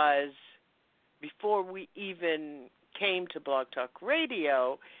was, before we even came to Blog Talk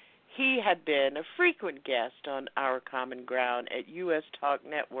Radio, he had been a frequent guest on Our Common Ground at US Talk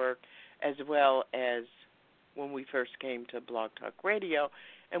Network, as well as when we first came to Blog Talk Radio,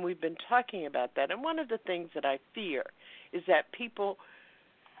 and we've been talking about that. And one of the things that I fear is that people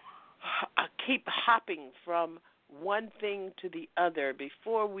keep hopping from one thing to the other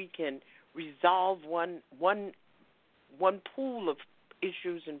before we can resolve one pool of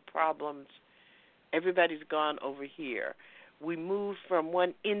issues and problems. Everybody's gone over here. We move from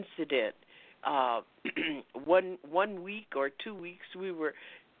one incident. 1 week or 2 weeks, we were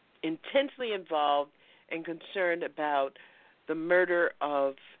intensely involved and concerned about the murder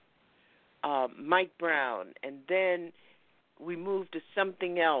of Mike Brown, and then we moved to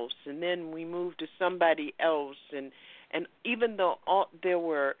something else, and then we moved to somebody else, and even though there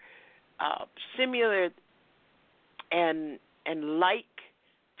were similar and like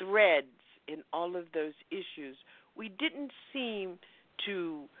threads in all of those issues, we didn't seem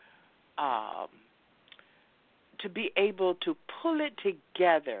to be able to pull it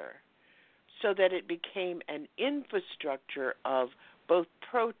together so that it became an infrastructure of both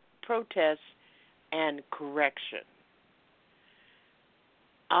protest and correction.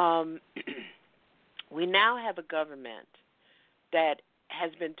 We now have a government that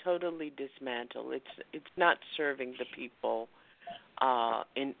has been totally dismantled. It's not serving the people.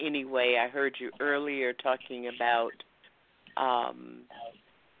 in any way. I heard you earlier talking about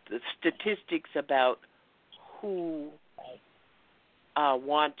the statistics about who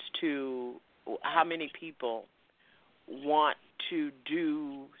wants to, how many people want to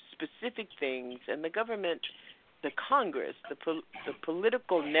do specific things, and the government, the Congress, the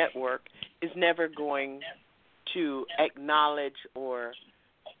political network is never going to acknowledge or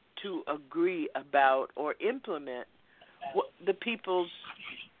to agree about or implement the people's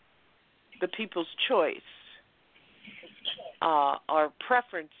choice or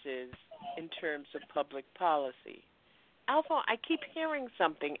preferences in terms of public policy. Alpha, I keep hearing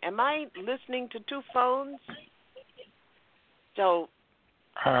something. Am I listening to two phones? So,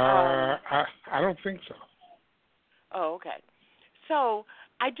 I don't think so. Oh, okay. So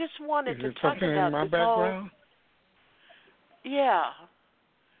I just wanted to talk something about in my this background? Yeah.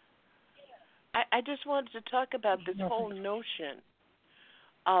 I just wanted to talk about this whole notion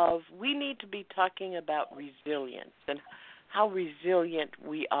of we need to be talking about resilience and how resilient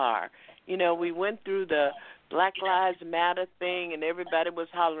we are. You know, we went through the Black Lives Matter thing, and everybody was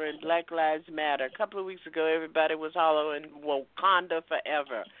hollering Black Lives Matter. A couple of weeks ago, everybody was hollering Wakanda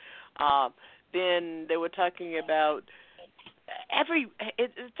forever. Then they were talking about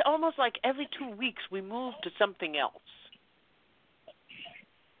it's almost like every 2 weeks we move to something else.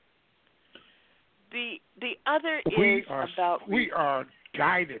 The other we are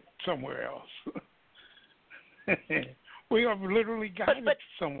guided somewhere else. We are literally guided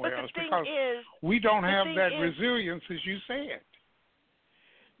somewhere else because we don't have that resilience, as you said.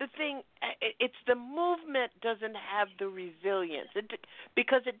 The thing, it's the movement doesn't have the resilience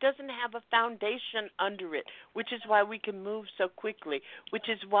because it doesn't have a foundation under it, which is why we can move so quickly, which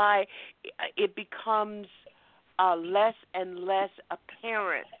is why it becomes less and less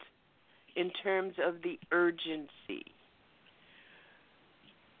apparent in terms of the urgency.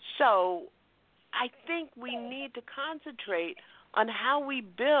 So I think we need to concentrate on how we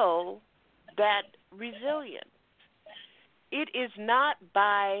build that resilience. It is not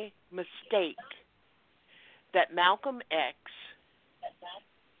by mistake that Malcolm X,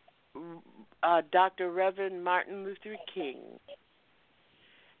 Dr. Reverend Martin Luther King,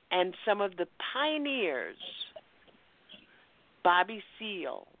 and some of the pioneers, Bobby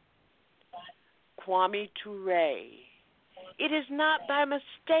Seale, Kwame Ture, it is not by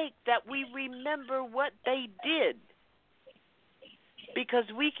mistake that we remember what they did, because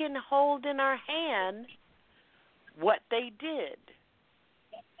we can hold in our hand what they did.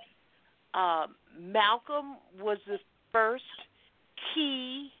 Malcolm was the first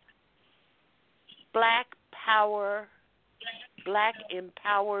key black power, black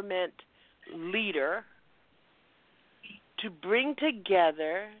empowerment leader to bring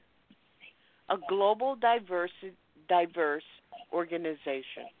together a global diverse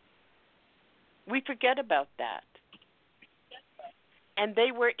organization. We forget about that. And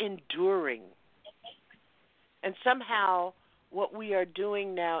they were enduring. And somehow what we are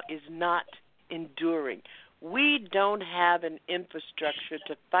doing now is not enduring. We don't have an infrastructure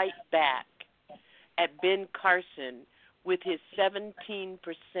to fight back at Ben Carson with his 17%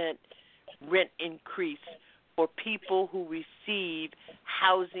 rent increase for people who receive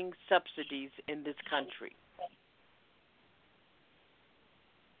housing subsidies in this country.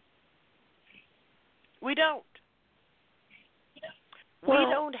 We don't. We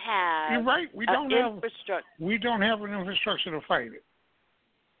don't have. You're right. We don't have an infrastructure to fight it.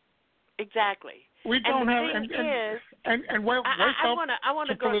 Exactly. We don't have. I want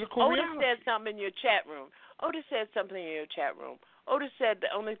to go. Political Otis reality. said something in your chat room. Otis said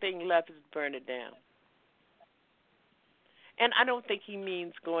the only thing left is burn it down. And I don't think he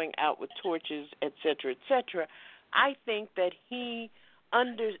means going out with torches, et cetera, et cetera. I think that he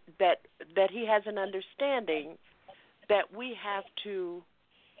has an understanding that we have to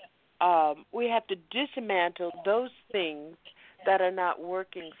dismantle those things that are not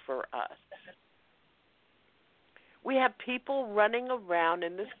working for us. We have people running around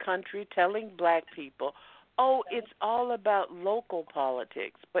in this country telling black people, oh, it's all about local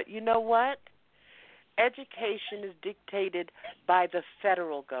politics. But you know what? Education is dictated by the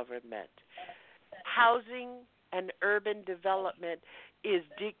federal government. Housing and urban development is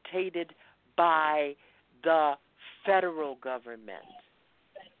dictated by the federal government.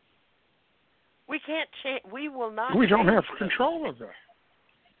 We can't change. We will not. We don't have control of that.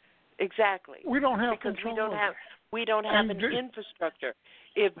 Exactly. We don't have because control. We don't have an infrastructure.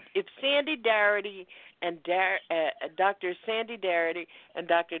 If Sandy Darity and Dr. Sandy Darity and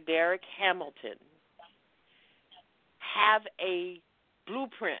Dr. Derek Hamilton have a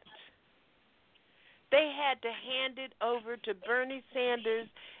blueprint They had to hand it over to Bernie Sanders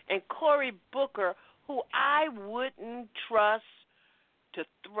and Cory Booker, who I wouldn't trust to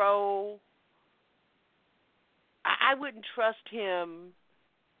throw. I wouldn't trust him.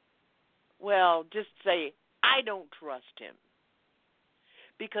 Well, just say, I don't trust him.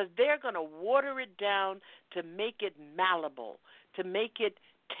 Because they're going to water it down to make it malleable, to make it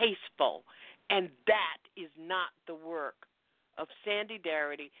tasteful. And that is not the work of Sandy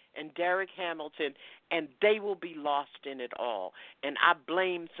Darity and Derek Hamilton, and they will be lost in it all. And I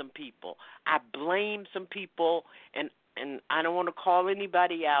blame some people. And I don't want to call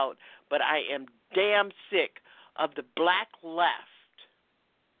anybody out, but I am damn sick of the black left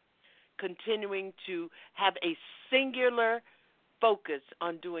continuing to have a singular focus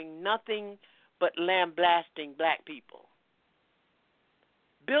on doing nothing but lambasting black people.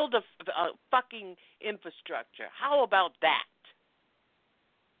 Build a fucking infrastructure. How about that?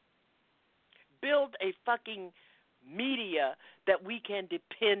 Build a fucking media that we can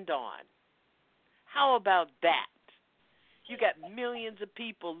depend on. How about that? You got millions of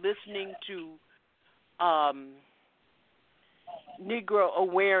people listening to Negro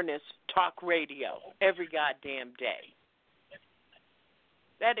Awareness Talk Radio every goddamn day.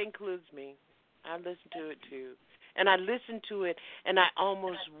 That includes me. I listen to it too. And I listen to it and I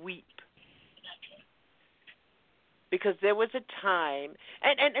almost weep. Because there was a time,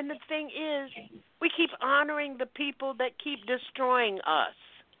 and the thing is, we keep honoring the people that keep destroying us.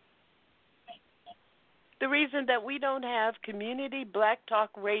 The reason that we don't have community black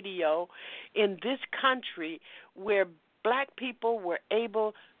talk radio in this country where black people were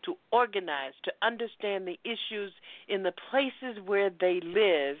able to organize, to understand the issues in the places where they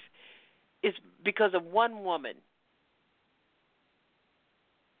live is because of one woman.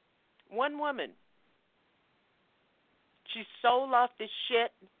 One woman. She sold off the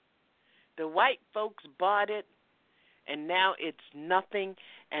shit. The white folks bought it, and now it's nothing,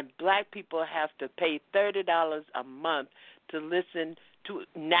 and black people have to pay $30 a month to listen to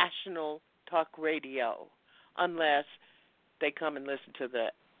national talk radio unless they come and listen to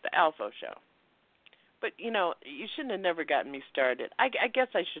the ALFO Show. But, you shouldn't have never gotten me started. I guess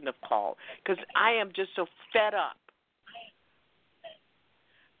I shouldn't have called because I am just so fed up.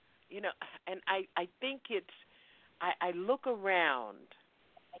 And I think it's, I look around,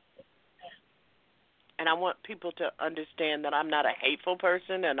 and I want people to understand that I'm not a hateful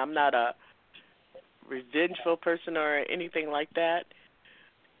person and I'm not a revengeful person or anything like that.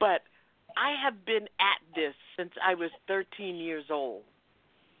 But I have been at this since I was 13 years old.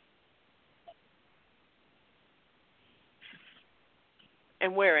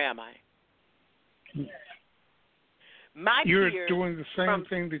 And where am I? You're doing the same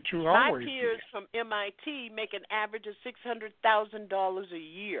thing that you always do. My peers from MIT make an average of $600,000 a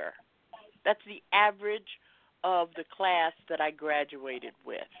year. That's the average of the class that I graduated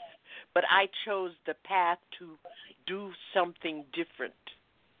with. But I chose the path to do something different.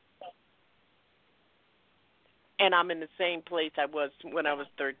 And I'm in the same place I was when I was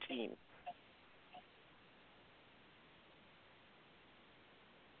 13.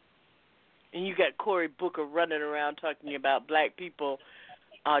 And you got Cory Booker running around talking about black people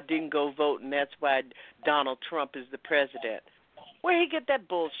didn't go vote, and that's why Donald Trump is the president. Where he get that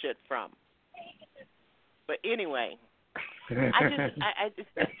bullshit from? But anyway,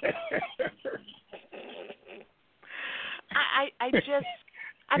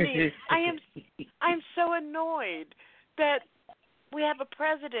 I'm so annoyed that we have a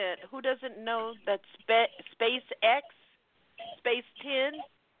president who doesn't know that SpaceX, Space 10,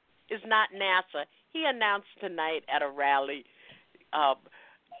 is not NASA. He announced tonight at a rally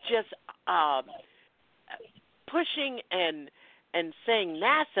pushing and saying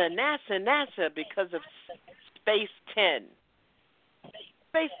NASA because of Space 10.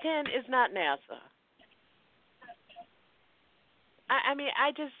 Space 10 is not NASA.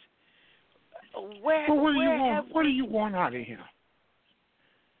 What do you want out of him?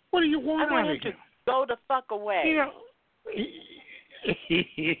 What do you want out of him? I want him to go the fuck away.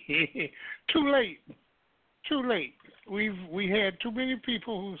 Too late. We had too many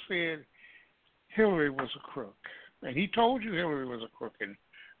people who said Hillary was a crook, and he told you Hillary was a crook, and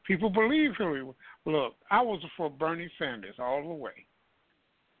people believe Hillary. Look, I was for Bernie Sanders all the way,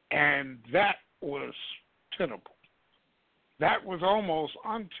 and that was tenable. That was almost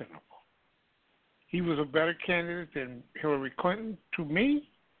untenable. He was a better candidate than Hillary Clinton to me,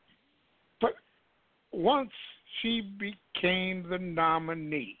 but once she became the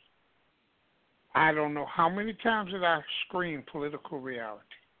nominee, I don't know how many times did I scream political reality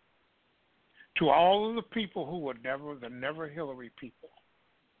to all of the people who were never Hillary people.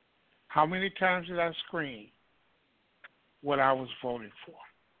 How many times did I scream what I was voting for?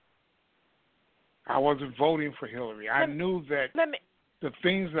 I wasn't voting for Hillary. I knew that the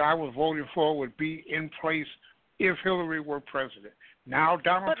things that I was voting for would be in place if Hillary were president. Now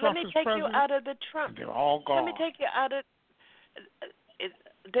Donald Trump is president. Let me take you out of the Trump. They're all gone. Let me take you out of.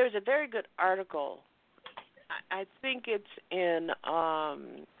 There's a very good article. I think it's in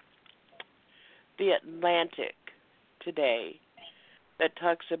the Atlantic today that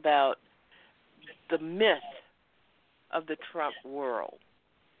talks about the myth of the Trump world.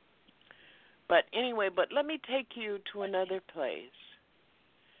 But anyway, let me take you to another place.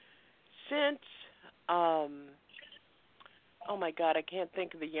 Since, oh my God, I can't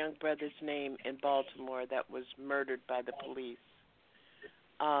think of the young brother's name in Baltimore that was murdered by the police.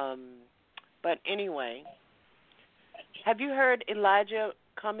 But anyway, have you heard Elijah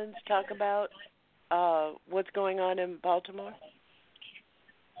Cummings talk about what's going on in Baltimore?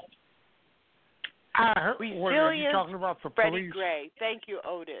 I heard. What are you talking about? The Freddie police? Gray. Thank you,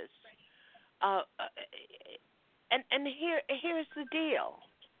 Otis. And here's the deal.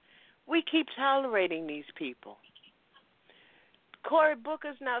 We keep tolerating these people. Cory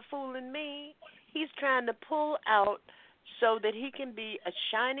Booker's not fooling me. He's trying to pull out so that he can be a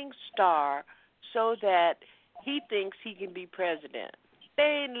shining star so that he thinks he can be president.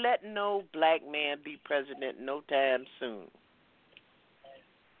 They ain't letting no black man be president no time soon.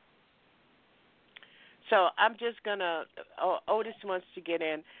 So I'm just going to, Otis wants to get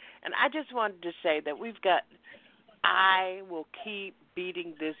in, and I just wanted to say that I will keep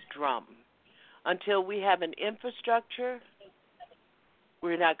beating this drum until we have an infrastructure.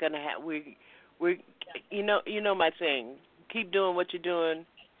 We're not going to have, you know my thing, keep doing what you're doing,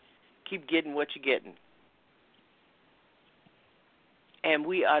 keep getting what you're getting. And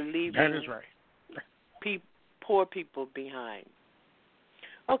we are leaving that is right. Poor people behind.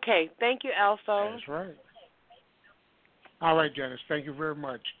 Okay, thank you, ALFO. That's right. All right, Janice, thank you very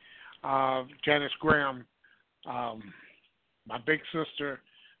much. Janice Graham, my big sister,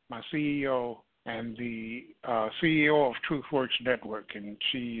 my CEO, and the CEO of TruthWorks Network, and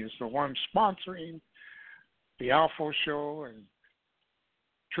she is the one sponsoring the ALFO Show and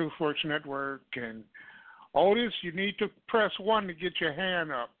TruthWorks Network. And Otis, you need to press 1 to get your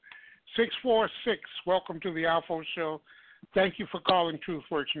hand up. 646, welcome to the ALFO Show. Thank you for calling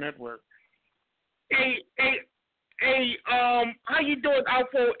TruthWorks Network. Hey, how you doing,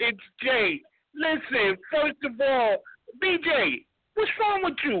 ALFO? It's Jay. Listen, first of all, BJ, what's wrong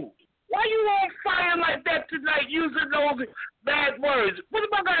with you? Why you on fire like that tonight using those bad words? What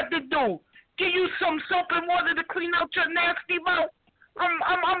am I going to do? Give you some soap and water to clean out your nasty mouth?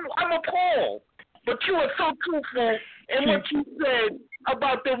 I'm appalled. But you are so truthful in what you said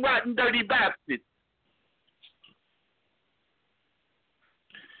about them rotten, dirty bastards.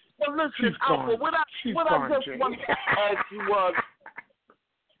 Well, listen, ALFO, what I just want to ask you was,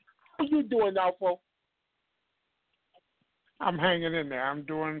 how you doing, ALFO? I'm hanging in there. I'm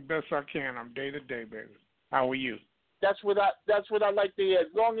doing the best I can. I'm day to day, baby. How are you? That's what I like to hear. As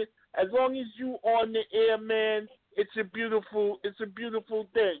long as you on the air, man, it's a beautiful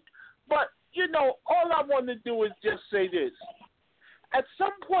thing. But you know, all I want to do is just say this: at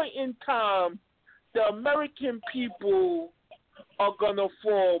some point in time, the American people are gonna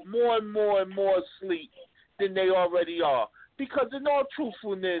fall more and more and more asleep than they already are. Because in all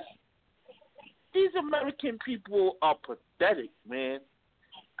truthfulness, these American people are pathetic, man.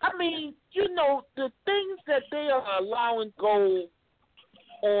 I mean, you know, the things that they are allowing go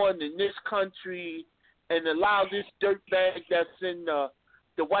on in this country and allow this dirtbag that's in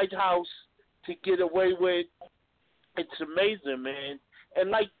the White House to get away with, it's amazing, man. And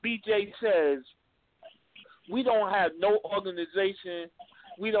like BJ says, we don't have no organization,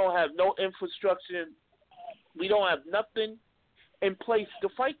 we don't have no infrastructure, we don't have nothing in place to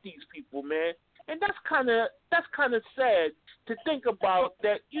fight these people, man. And that's kind of sad to think about,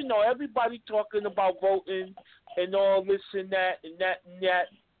 that, you know, everybody talking about voting and all this and that and that and that.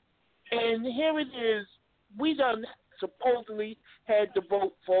 And here it is, we done supposedly had the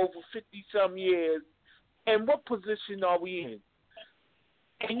vote for over 50-some years, and what position are we in?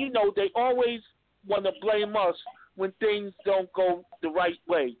 And, you know, they always want to blame us when things don't go the right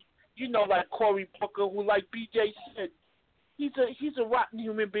way. You know, like Cory Booker, who, like BJ said, he's a rotten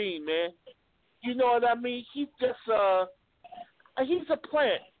human being, man. You know what I mean? He's just he's a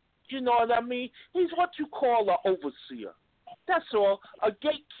plant. You know what I mean? He's what you call an overseer. That's all. A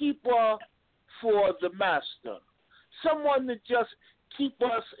gatekeeper for the master. Someone to just keep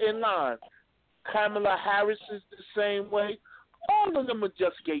us in line. Kamala Harris is the same way. All of them are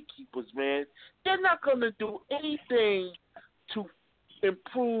just gatekeepers, man. They're not going to do anything to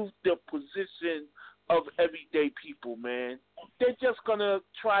improve the position of everyday people, man. They're just going to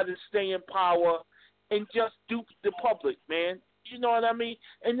try to stay in power and just dupe the public, man. You know what I mean?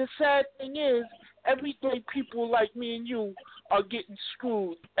 And the sad thing is, everyday people like me and you are getting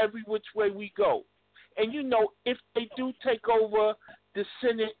screwed every which way we go. And, you know, if they do take over the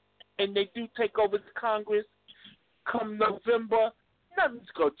Senate and they do take over the Congress come November, nothing's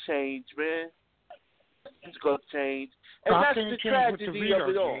going to change, man. Nothing's going to change. And how that's can the it change tragedy with the veto, of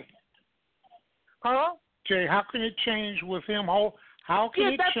it all. Jay? Huh? Jay, how can it change with him? How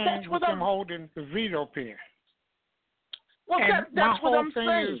can it change with him holding the veto pen? Well, and that's my what whole I'm thing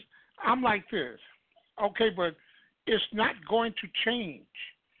saying. is, I'm like this. Okay, but it's not going to change.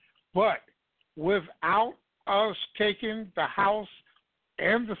 But without us taking the House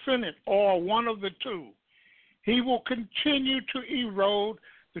and the Senate, or one of the two, he will continue to erode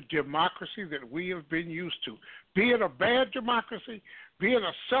the democracy that we have been used to. Be it a bad democracy, be it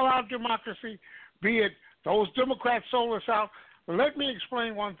a sellout democracy, be it those Democrats sold us out. Let me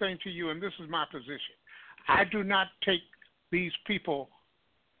explain one thing to you, and this is my position. I do not take these people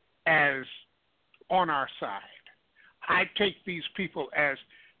as on our side. I take these people as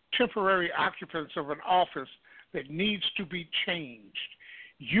temporary occupants of an office that needs to be changed.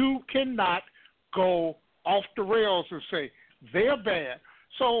 You cannot go off the rails and say they're bad.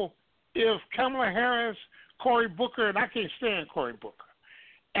 So if Kamala Harris, Cory Booker, and I can't stand Cory Booker,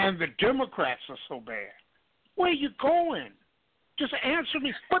 and the Democrats are so bad, where are you going? Just answer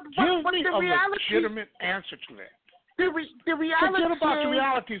me. Give me a legitimate answer to that. The reality Forget about the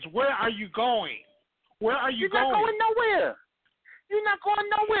realities. Where are you going? Where are you going? You're not going nowhere. You're not going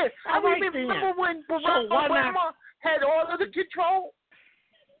nowhere. I remember when Barack Obama had all of the control.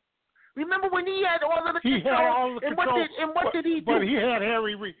 Remember when he had all of the control? He had all the control. What did he do? But he had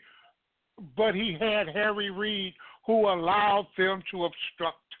Harry Reid. But he had Harry Reid, who allowed them to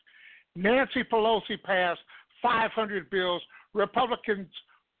obstruct. Nancy Pelosi passed 500 bills. Republicans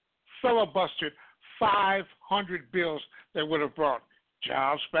filibustered 500 bills that would have brought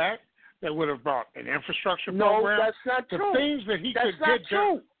jobs back, that would have brought an infrastructure program. No, that's not true. The things that he could get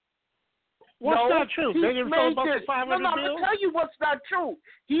done. What's not true? They didn't filibuster 500 bills? I'm going to tell you what's not true.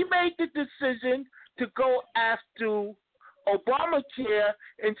 He made the decision to go after Obamacare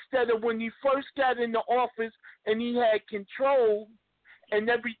instead of when he first got into office and he had control and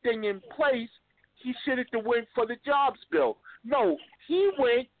everything in place, he should have went for the jobs bill. No, he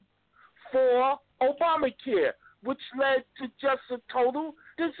went for Obamacare, which led to just a total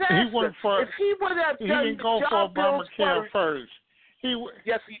disaster. He went for. If he would have he done didn't go the for job bills Obamacare first.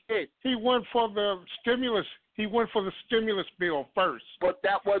 Yes, he did. He went for the stimulus. He went for the stimulus bill first. But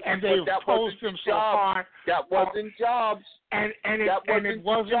that wasn't. And they opposed him so hard. That wasn't jobs. And it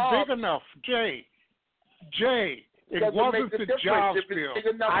wasn't big enough, Jay. It wasn't the jobs bill.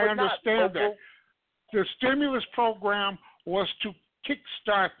 I understand that. The stimulus program was to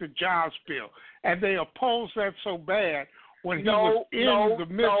kickstart the jobs bill, and they opposed that so bad when he was in the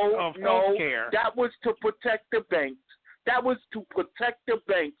midst of health care. That was to protect the banks. That was to protect the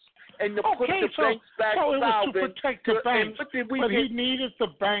banks and to put the banks back so it was to solvent. protect the banks, but he needed the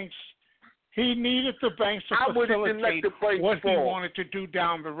banks. He needed the banks to facilitate what he wanted to do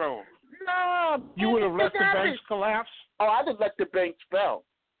down the road. No, you would have let the banks collapse. Oh, I'd have let the banks fall.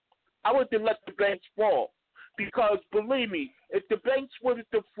 I would have let the banks fall because believe me, if the banks would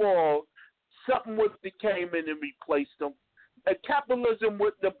have fallen, something would have came in and replaced them. Capitalism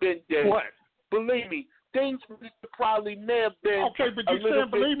wouldn't have been dead. What? Believe me, things probably may have been. Okay, but you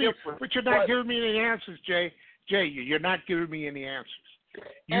said believe me, but you're not giving me any answers, Jay. Jay, you're not giving me any answers.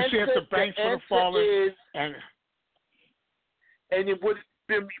 You said the banks would have fallen, and it would have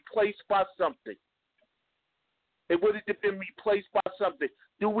been replaced by something. It would have been replaced by something.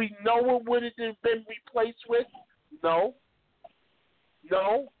 Do we know what would have been replaced with? No.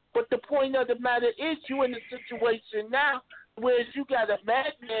 But the point of the matter is you're in a situation now where you got a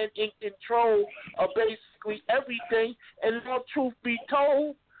madman in control of basically everything, and all truth be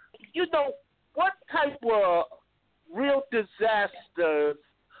told, you know, what type of real disasters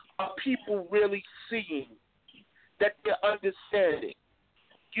are people really seeing that they're understanding?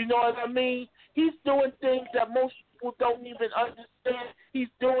 You know what I mean? He's doing things that most people don't even understand he's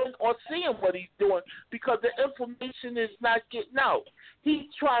doing or seeing what he's doing because the information is not getting out. He's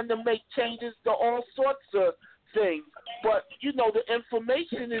trying to make changes to all sorts of things, but, you know, the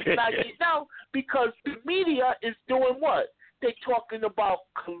information is not getting out because the media is doing what? They're talking about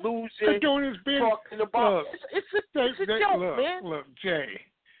collusion. They're doing his business. Talking about it's a joke, man. Look, Jay,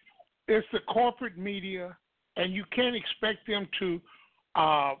 it's the corporate media, and you can't expect them to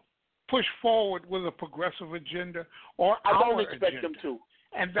push forward with a progressive agenda or I don't our expect agenda. them to.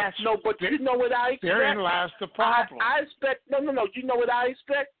 And that's no, but you know what I expect? Therein lies the problem. I expect no. You know what I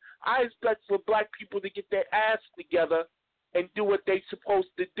expect? I expect for black people to get their ass together and do what they're supposed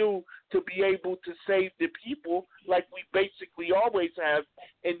to do to be able to save the people, like we basically always have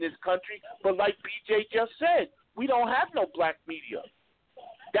in this country. But like BJ just said, we don't have no black media.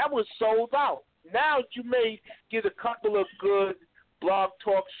 That was sold out. Now you may get a couple of good blog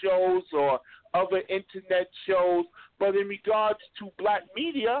talk shows or other internet shows, but in regards to black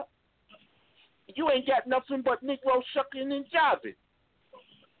media, you ain't got nothing but Negro shucking and jiving.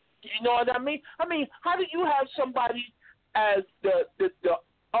 You know what I mean? I mean, how do you have somebody as the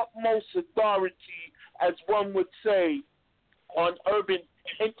utmost authority, as one would say, on urban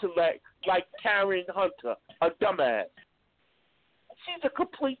intellect, like Karen Hunter, a dumbass? She's a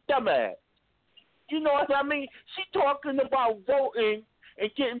complete dumbass. You know what I mean? She talking about voting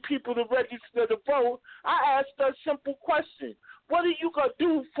and getting people to register to vote. I asked her a simple question. What are you going to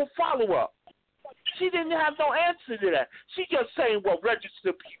do for follow-up? She didn't have no answer to that. She just saying, well,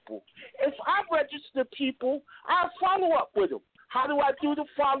 register people. If I register people, I'll follow up with them. How do I do the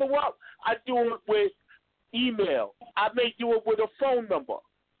follow-up? I do it with email. I may do it with a phone number.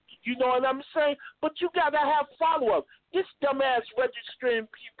 You know what I'm saying? But you got to have follow-up. This dumbass registering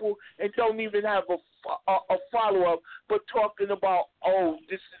people and don't even have a follow-up, but talking about, oh,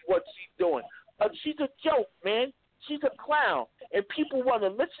 this is what she's doing. She's a joke, man. She's a clown. And people want to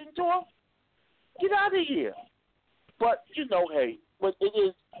listen to her? Get out of here. But, you know, hey, but it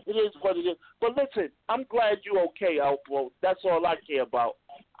is what it is. But listen, I'm glad you're okay, ALFO. That's all I care about.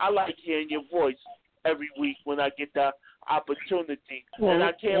 I like hearing your voice every week when I get the opportunity. Well, and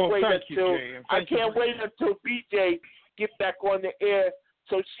I can't wait until wait until BJ get back on the air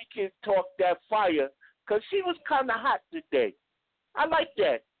so she can talk that fire, because she was kind of hot today. I like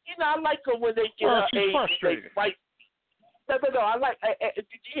that. You know, I like her when they get her age. They fight. No. I like. Did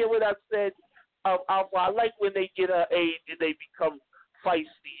you hear what I said? I like when they get her age and they become feisty.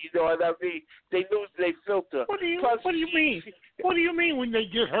 You know what I mean? They lose their filter. What do you mean? What do you mean when they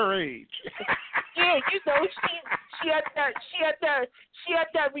get her age? Yeah, you know, she had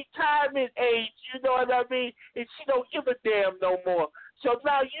that retirement age. You know what I mean? And she don't give a damn no more. So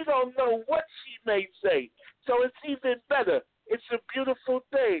now you don't know what she may say. So it's even better. It's a beautiful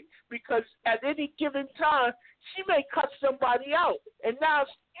thing, because at any given time she may cut somebody out, and now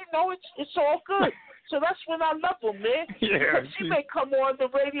you know it's all good. So that's when I love her, man. Yeah, she may come on the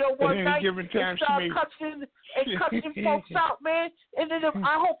radio one night and start cussing folks out, man. And then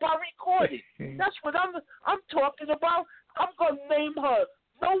I hope I record it. That's what I'm talking about. I'm gonna name her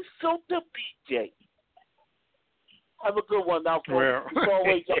No Filter BJ. Have a good one, ALFO. Well, it's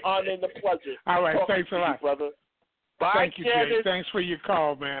always an honor and a pleasure. All right, thanks a lot, brother. Bye, thank you, Jay. Thanks for your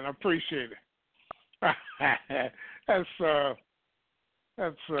call, man. I appreciate it.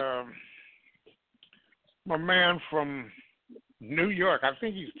 That's my man from New York. I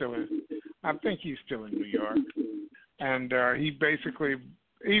think he's still in New York, and he basically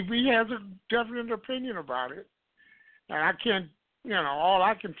he has a definite opinion about it. And I can't, all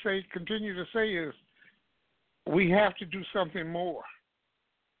I can continue to say is, we have to do something more.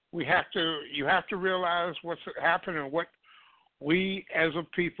 You have to realize what's happening, what we as a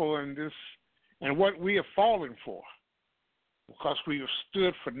people in this, and what we are falling for, because we have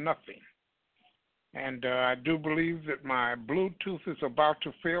stood for nothing. And I do believe that my Bluetooth is about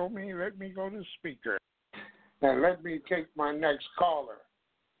to fail me. Let me go to speaker. And let me take my next caller.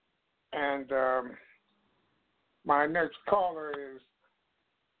 And my next caller is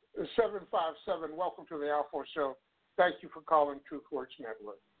 757. Welcome to the ALFO Show. Thank you for calling Truth Works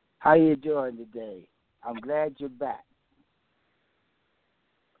Network. How you doing today? I'm glad you're back.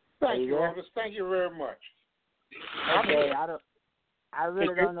 Thank you, Otis. Thank you very much. Okay, I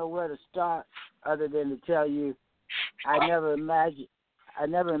really don't know where to start other than to tell you I never imagined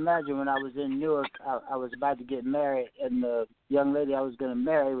when I was in Newark, I was about to get married, and the young lady I was going to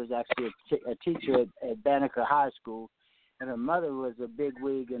marry was actually a teacher at Banneker High School, and her mother was a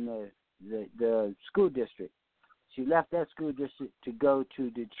bigwig in the school district. She left that school district to go to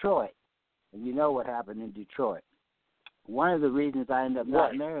Detroit, and you know what happened in Detroit. One of the reasons I ended up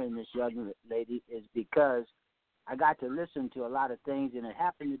not marrying this young lady is because I got to listen to a lot of things, and it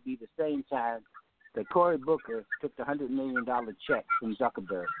happened to be the same time that Cory Booker took the $100 million check from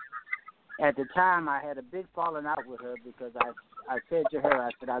Zuckerberg. At the time, I had a big falling out with her because I said to her, I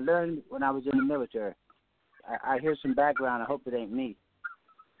said, I learned when I was in the military. I hear some background. I hope it ain't me.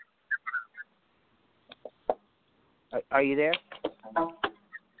 Are you there?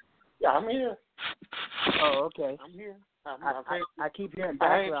 Yeah, I'm here. Oh, okay. I'm here. I keep hearing I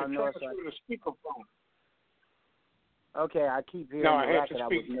had to background noise. transfer the speakerphone. Okay, I keep hearing No, the I had racket. to I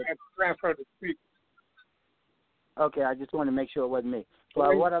speak. was I had to transfer the speaker. Okay, I just wanted to make sure it wasn't me.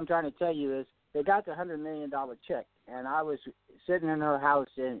 Well, what I'm trying to tell you is they got the $100 million check, and I was sitting in her house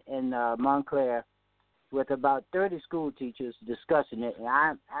in Montclair with about 30 school teachers discussing it, and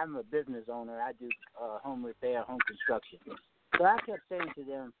I'm a business owner. I do home repair, home construction. So I kept saying to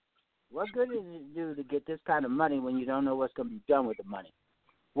them, what good does it do to get this kind of money when you don't know what's going to be done with the money?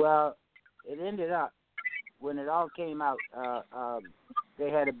 Well, it ended up, when it all came out, they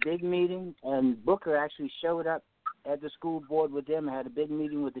had a big meeting, and Booker actually showed up at the school board with them and had a big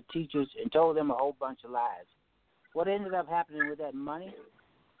meeting with the teachers and told them a whole bunch of lies. What ended up happening with that money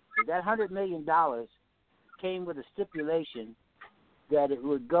is that $100 million came with a stipulation that it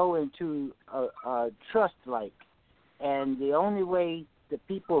would go into a trust-like, and the only way the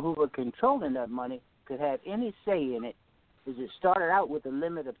people who were controlling that money could have any say in it is it started out with a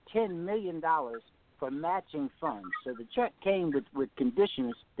limit of $10 million for matching funds. So the check came with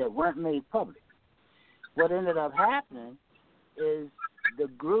conditions that weren't made public. What ended up happening is the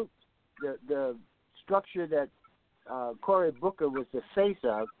group, the structure that Cory Booker was the face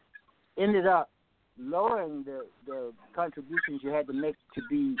of, ended up lowering the contributions you had to make to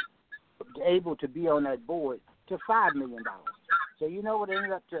be able to be on that board to $5 million. So you know what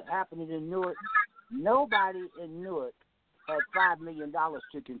ended up happening in Newark? Nobody in Newark had $5 million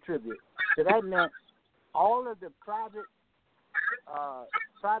to contribute. So that meant all of the private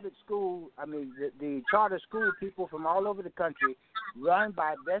school, the charter school people from all over the country, run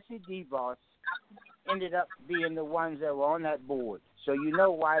by Bessie DeVos, ended up being the ones that were on that board. So you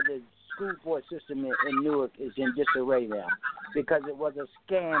know why the school board system in Newark is in disarray now, because it was a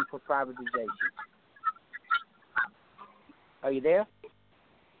scam for privatization. Are you there?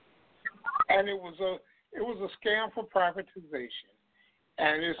 And it was a scam for privatization.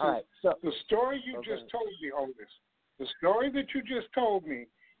 And this right, so, the story you just told me, Otis. The story that you just told me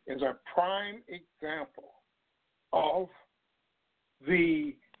is a prime example of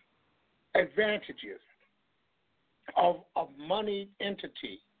the advantages of a moneyed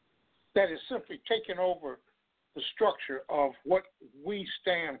entity that is simply taking over the structure of what we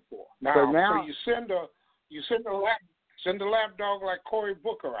stand for. So you send a lapdog like Cory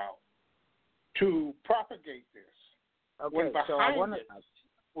Booker out to propagate this. Okay, when behind so I want to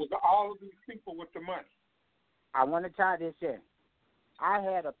was all of these people with the money. I want to tie this in. I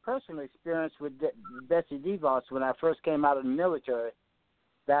had a personal experience with Bessie DeVos when I first came out of the military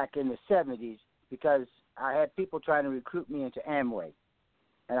back in the 70s, because I had people trying to recruit me into Amway.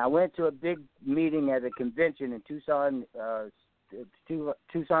 And I went to a big meeting at a convention in Tucson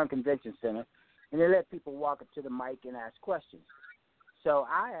Convention Center, and they let people walk up to the mic and ask questions. So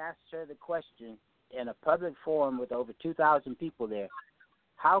I asked her the question in a public forum with over 2,000 people there.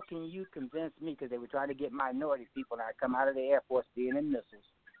 How can you convince me, because they were trying to get minority people, and I come out of the Air Force being in missiles,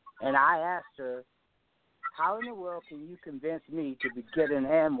 and I asked her, how in the world can you convince me to get an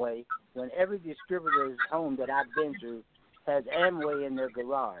Amway when every distributor's home that I've been to has Amway in their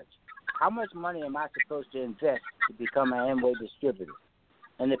garage? How much money am I supposed to invest to become an Amway distributor?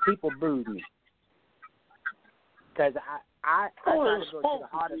 And the people booed me. Because I tried to go to the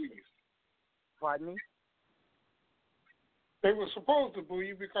hardest. Pardon me? They were supposed to boo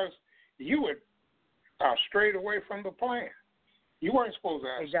you because you had strayed away from the plan. You weren't supposed to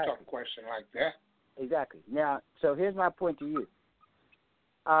ask a tough question like that. Exactly. Now, so here's my point to you.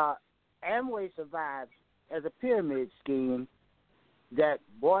 Amway survives as a pyramid scheme that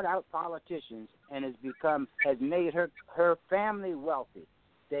bought out politicians and has made her family wealthy.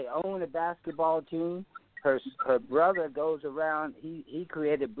 They own a basketball team. Her brother goes around. He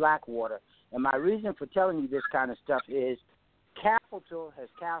created Blackwater. And my reason for telling you this kind of stuff is capital has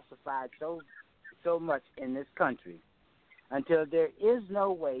calcified so much in this country until there is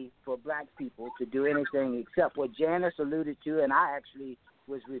no way for black people to do anything except what Janice alluded to, and I actually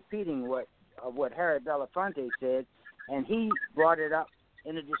was repeating what Harry Belafonte said, and he brought it up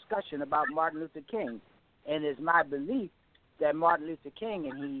in a discussion about Martin Luther King. And it's my belief that Martin Luther King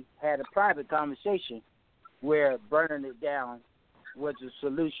and he had a private conversation where burning it down was a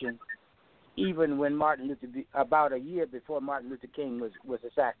solution, even when about a year before Martin Luther King was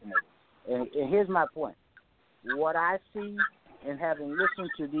assassinated. And here's my point. What I see, and having listened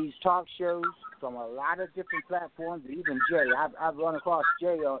to these talk shows from a lot of different platforms, even Jay, I've run across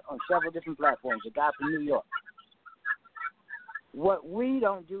Jay on several different platforms, a guy from New York. What we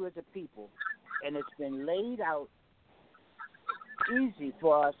don't do as a people, and it's been laid out easy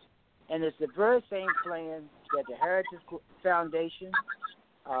for us, and it's the very same plan that the Heritage Foundation,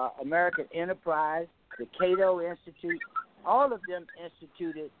 American Enterprise, the Cato Institute, all of them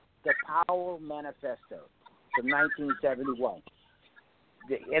instituted the Powell Manifesto from 1971.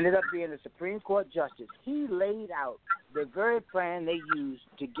 They ended up being a Supreme Court justice. He laid out the very plan they used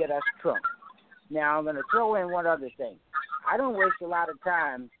to get us Trump. Now, I'm going to throw in one other thing. I don't waste a lot of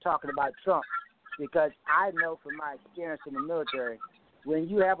time talking about Trump because I know from my experience in the military, when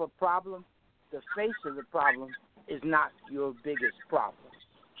you have a problem, the face of the problem is not your biggest problem.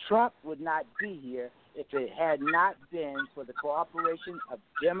 Trump would not be here if it had not been for the cooperation of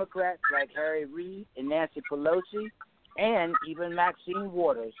Democrats like Harry Reid and Nancy Pelosi and even Maxine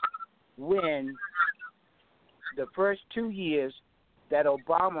Waters when the first 2 years that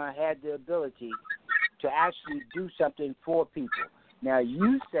Obama had the ability to actually do something for people. Now,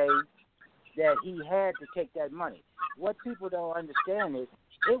 you say that he had to take that money. What people don't understand is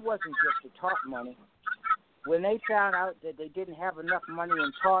it wasn't just the TARP money. When they found out that they didn't have enough money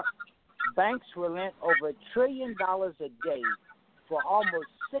in TARP, banks were lent over $1 trillion a day for almost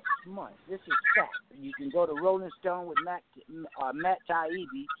 6 months. This is fact. You can go to Rolling Stone with Matt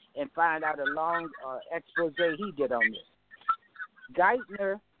Taibbi and find out a long expose he did on this.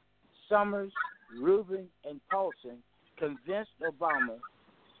 Geithner, Summers, Rubin, and Paulson convinced Obama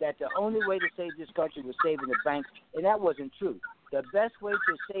that the only way to save this country was saving the banks, and that wasn't true. The best way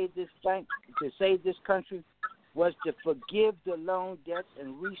to save this country was to forgive the loan debts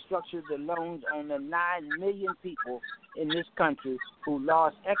and restructure the loans on the 9 million people in this country who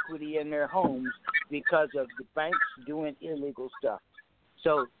lost equity in their homes because of the banks doing illegal stuff.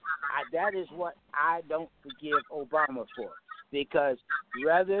 So that is what I don't forgive Obama for, because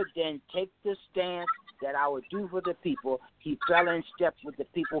rather than take the stance that I would do for the people, he fell in step with the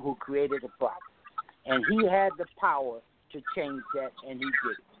people who created the problem. And he had the power to change that, and he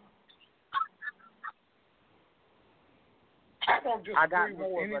did it. I don't disagree I got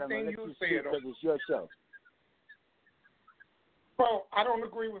more, with anything you said. Because it's your show. Well, I don't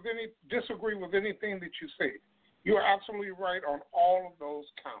disagree with anything that you said. You are absolutely right on all of those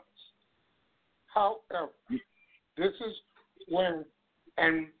counts. However, this is when,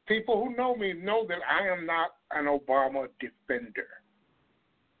 and people who know me know that I am not an Obama defender.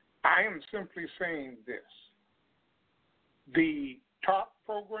 I am simply saying this. The TARP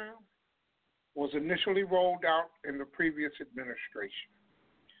program was initially rolled out in the previous administration.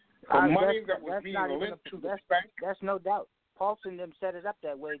 The money that was being lent to the bank. That's no doubt. Paulson them set it up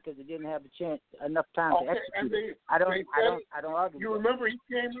that way because they didn't have enough time to execute it. I don't argue. You remember he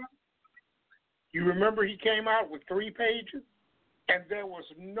came out? You remember he came out with 3 pages, and there was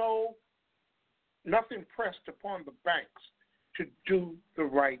nothing pressed upon the banks to do the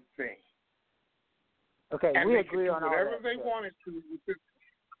right thing. Okay, and we they agree could do on all whatever that. they wanted to with this.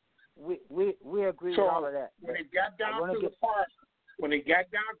 We agree So with all of that. when it got down to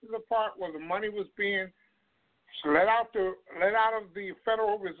the part where the money was being let out of the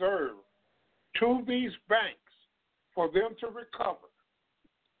Federal Reserve to these banks for them to recover,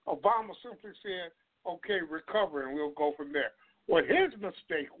 Obama simply said, "Okay, recover, and we'll go from there." What his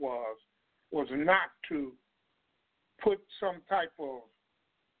mistake was not to put some type of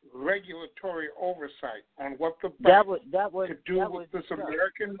regulatory oversight on what the bank could do with this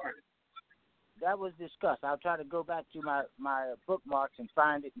American money. That was discussed. I'll try to go back to my bookmarks and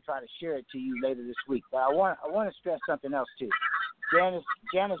find it and try to share it to you later this week. But I want to stress something else too.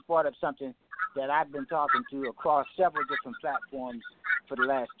 Janice brought up something that I've been talking to across several different platforms for the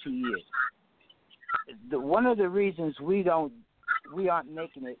last 2 years. One of the reasons we aren't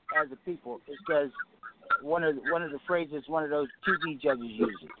making it as a people is because one of the phrases one of those TV judges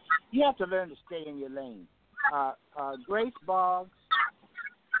uses. You have to learn to stay in your lane. Grace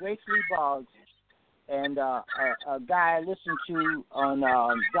Lee Boggs, and a guy I listen to on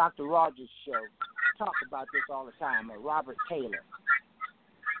Dr. Rogers' show talk about this all the time, Robert Taylor.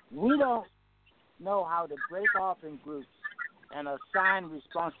 We don't know how to break off in groups and assign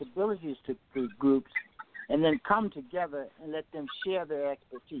responsibilities to groups and then come together and let them share their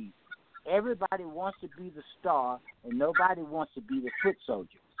expertise. Everybody wants to be the star, and nobody wants to be the foot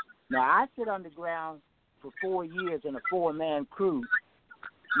soldier. Now, I sit on the ground for 4 years in a 4-man crew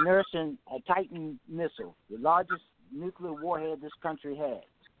nursing a Titan missile, the largest nuclear warhead this country had.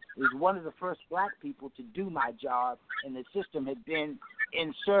 It was one of the first black people to do my job, and the system had been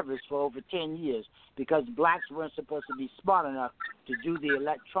in service for over 10 years because blacks weren't supposed to be smart enough to do the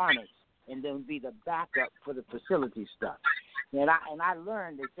electronics and then be the backup for the facility stuff. And I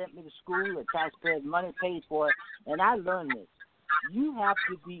learned, they sent me to school, the taxpayers' money paid for it, and I learned this. You have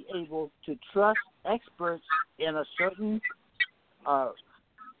to be able to trust experts in a certain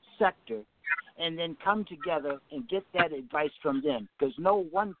sector and then come together and get that advice from them, because no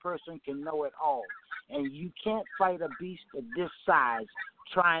one person can know it all. And you can't fight a beast of this size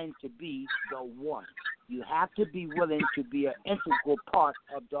trying to be the one. You have to be willing to be an integral part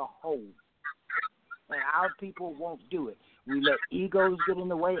of the whole. And our people won't do it. We let egos get in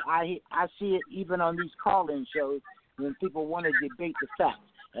the way. I see it even on these call-in shows when people want to debate the facts.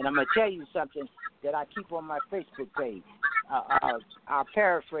 And I'm going to tell you something that I keep on my Facebook page. I'll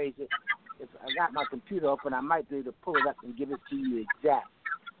paraphrase it. If I got my computer open, I might be able to pull it up and give it to you exact.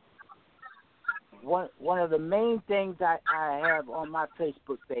 One of the main things I have on my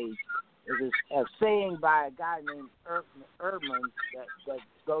Facebook page is a saying by a guy named Erdman that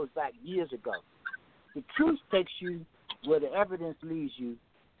goes back years ago. The truth takes you where the evidence leads you,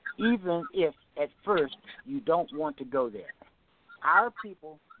 even if at first you don't want to go there. Our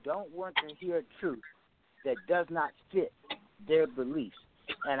people don't want to hear truth that does not fit their beliefs.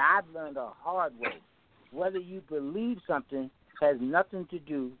 And I've learned a hard way. Whether you believe something has nothing to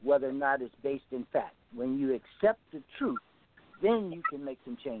do whether or not it's based in fact. When you accept the truth, then you can make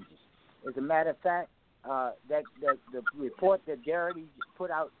some changes. As a matter of fact, that the report that Darity put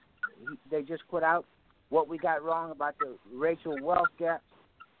out, they just put out, what we got wrong about the racial wealth gap,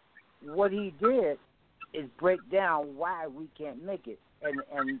 what he did is break down why we can't make it.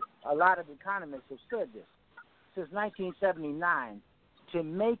 And a lot of economists have said this. Since 1979, to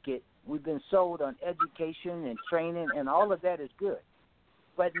make it, we've been sold on education and training, and all of that is good.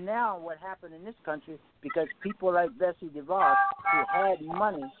 But now what happened in this country, because people like Bessie DeVos, who had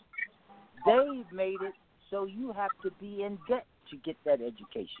money, they've made it so you have to be in debt to get that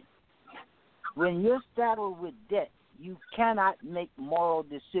education. When you're saddled with debt, you cannot make moral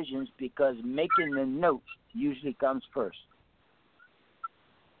decisions because making the note usually comes first.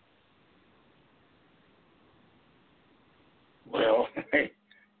 Well,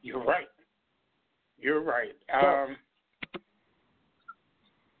 you're right. You're right.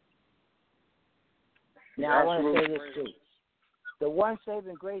 Now I want to say this too. The one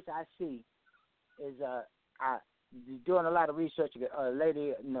saving grace I see is doing a lot of research. A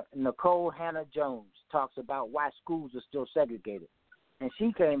lady, Nicole Hannah Jones, talks about why schools are still segregated. And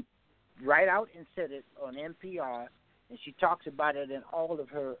she came right out and said it on NPR, and she talks about it in all of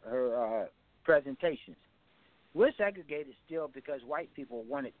her presentations. We're segregated still because white people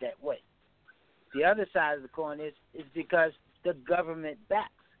want it that way. The other side of the coin is because the government backs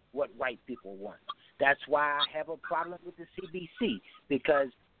what white people want. That's why I have a problem with the CBC, because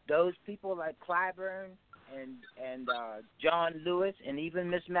those people like Clyburn and John Lewis and even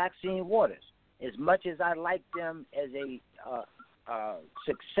Miss Maxine Waters, as much as I like them as a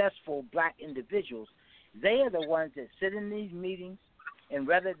successful black individuals, they are the ones that sit in these meetings, and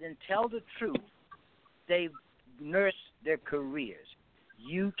rather than tell the truth, they nurse their careers.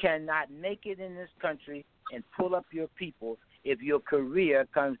 You cannot make it in this country and pull up your people if your career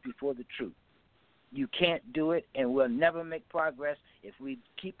comes before the truth. You can't do it, and we'll never make progress if we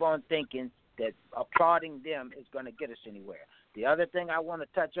keep on thinking that applauding them is going to get us anywhere. The other thing I want to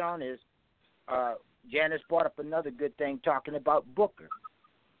touch on is Janice brought up another good thing talking about Booker.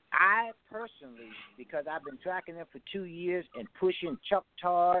 I personally, because I've been tracking them for 2 years and pushing Chuck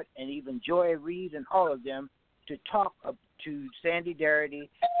Todd and even Joy Reid and all of them to talk to Sandy Darity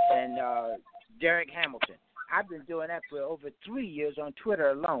and Derek Hamilton. I've been doing that for over 3 years on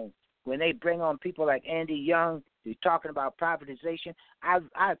Twitter alone. When they bring on people like Andy Young who's talking about privatization,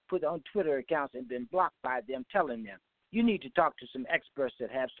 I've put on Twitter accounts and been blocked by them telling them, you need to talk to some experts that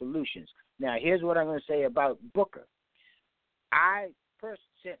have solutions. Now, here's what I'm going to say about Booker. I first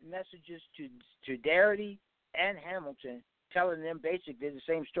sent messages to Darity and Hamilton telling them basically the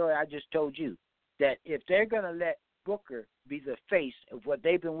same story I just told you, that if they're going to let Booker be the face of what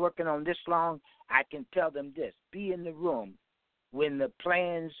they've been working on this long, I can tell them this: be in the room when the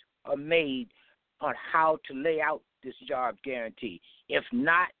plans are made on how to lay out this job guarantee. If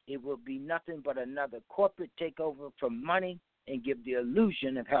not, it will be nothing but another corporate takeover for money and give the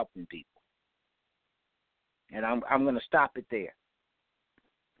illusion of helping people. And I'm going to stop it there.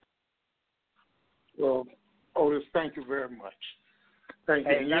 Well, Otis, thank you very much. Thank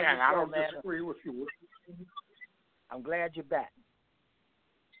you. Hey, I don't disagree with you. I'm glad you're back.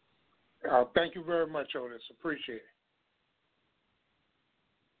 Thank you very much, Otis. Appreciate it.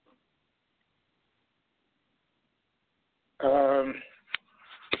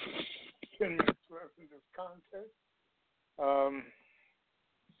 In this contest, I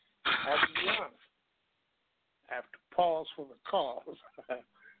have to be honest. I have to pause for the cause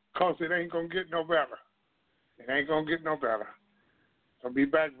because it ain't going to get no better. It ain't going to get no better. I'll be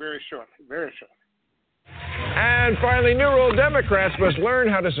back very shortly, very shortly. And finally, New World Democrats must learn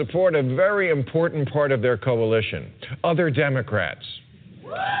how to support a very important part of their coalition, other Democrats.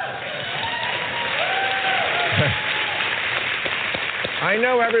 I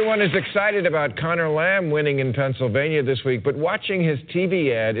know everyone is excited about Conor Lamb winning in Pennsylvania this week, but watching his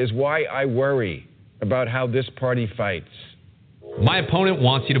TV ad is why I worry about how this party fights. My opponent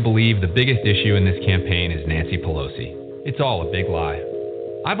wants you to believe the biggest issue in this campaign is Nancy Pelosi. It's all a big lie.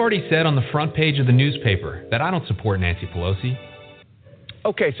 I've already said on the front page of the newspaper that I don't support Nancy Pelosi.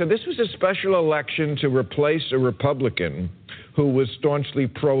 Okay, so this was a special election to replace a Republican who was staunchly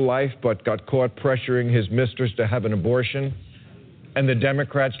pro-life but got caught pressuring his mistress to have an abortion, and the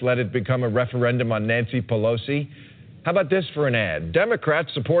Democrats let it become a referendum on Nancy Pelosi. How about this for an ad?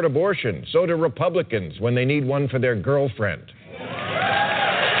 Democrats support abortion. So do Republicans when they need one for their girlfriend.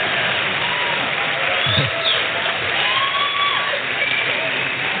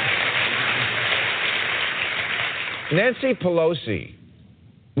 Nancy Pelosi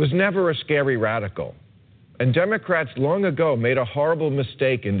was never a scary radical. And Democrats long ago made a horrible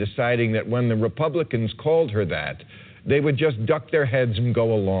mistake in deciding that when the Republicans called her that, they would just duck their heads and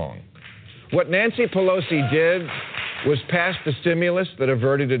go along. What Nancy Pelosi did was pass the stimulus that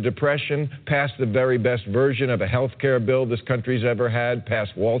averted a depression, pass the very best version of a health care bill this country's ever had, pass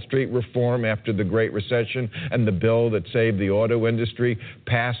Wall Street reform after the Great Recession and the bill that saved the auto industry,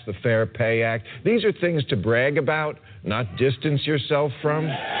 pass the Fair Pay Act. These are things to brag about, not distance yourself from.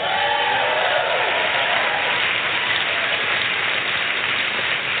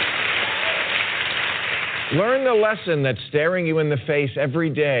 Learn the lesson that's staring you in the face every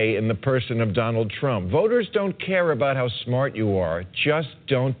day in the person of Donald Trump. Voters don't care about how smart you are. Just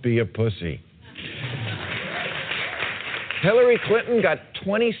don't be a pussy. Hillary Clinton got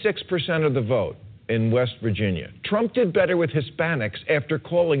 26% of the vote in West Virginia. Trump did better with Hispanics after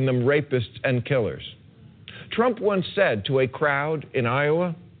calling them rapists and killers. Trump once said to a crowd in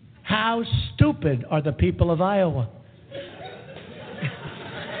Iowa, "How stupid are the people of Iowa?"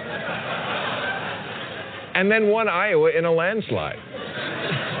 And then won Iowa in a landslide.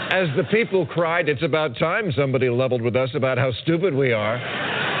 As the people cried, "It's about time somebody leveled with us about how stupid we are."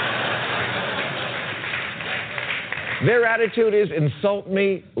 Their attitude is insult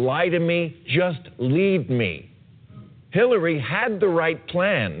me, lie to me, just lead me. Hillary had the right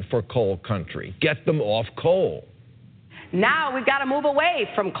plan for coal country. Get them off coal. Now we've got to move away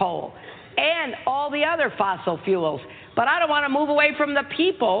from coal and all the other fossil fuels. But I don't want to move away from the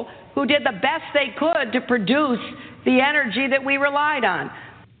people who did the best they could to produce the energy that we relied on.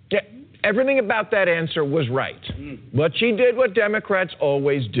 Yeah, everything about that answer was right. But she did what Democrats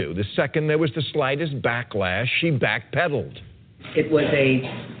always do. The second there was the slightest backlash, she backpedaled. It was a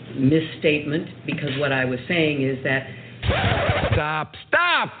misstatement because what I was saying is that...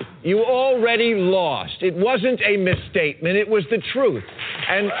 Stop! You already lost. It wasn't a misstatement. It was the truth.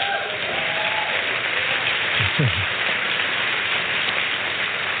 And...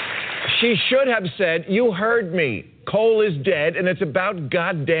 She should have said, "You heard me. Coal is dead, and it's about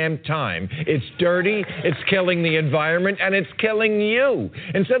goddamn time. It's dirty, it's killing the environment, and it's killing you."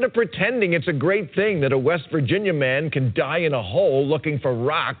 Instead of pretending it's a great thing that a West Virginia man can die in a hole looking for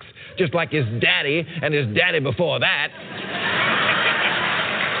rocks, just like his daddy and his daddy before that.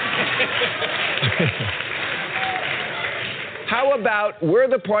 How about we're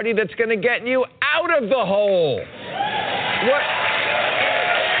the party that's going to get you out of the hole?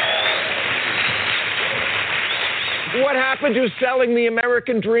 What happened to selling the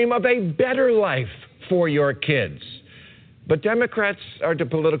American dream of a better life for your kids? But Democrats are to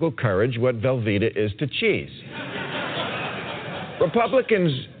political courage what Velveeta is to cheese.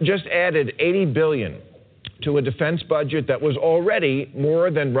 Republicans just added $80 billion to a defense budget that was already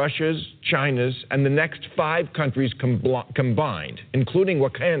more than Russia's, China's, and the next 5 countries combined, including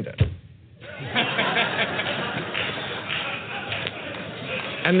Wakanda.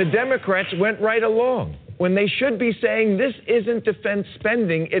 And the Democrats went right along when they should be saying this isn't defense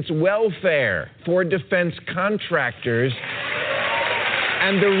spending, it's welfare for defense contractors,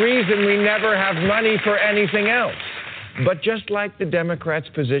 and the reason we never have money for anything else. But just like the Democrats'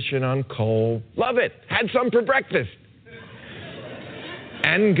 position on coal, love it, had some for breakfast.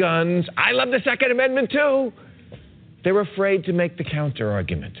 And guns, I love the Second Amendment too. They're afraid to make the counter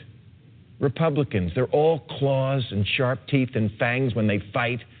argument. Republicans, they're all claws and sharp teeth and fangs when they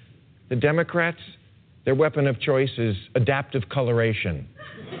fight. The Democrats, their weapon of choice is adaptive coloration.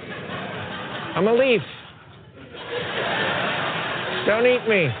 I'm a leaf. Don't eat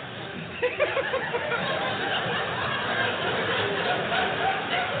me.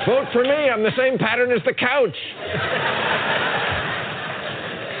 Vote for me. I'm the same pattern as the couch.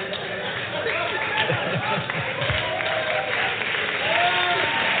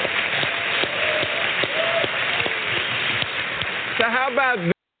 How about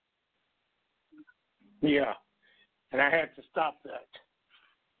this? Yeah, and I had to stop that.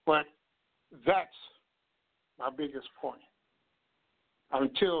 But that's my biggest point.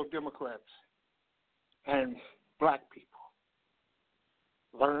 Until Democrats and black people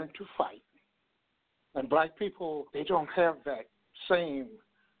learn to fight, and black people, they don't have that same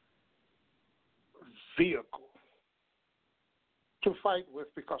vehicle to fight with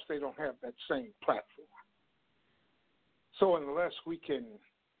because they don't have that same platform. So unless we can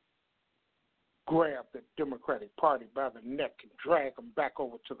grab the Democratic Party by the neck and drag them back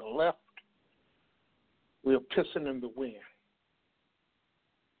over to the left, we're pissing in the wind.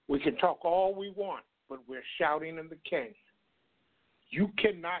 We can talk all we want, but we're shouting in the canyon. You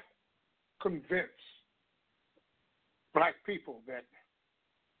cannot convince black people that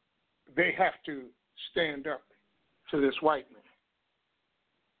they have to stand up to this white man.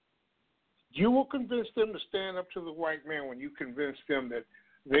 You will convince them to stand up to the white man when you convince them that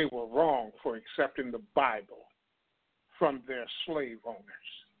they were wrong for accepting the Bible from their slave owners.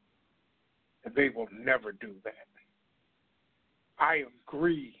 And they will never do that. I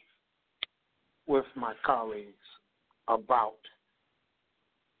agree with my colleagues about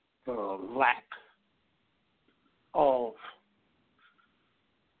the lack of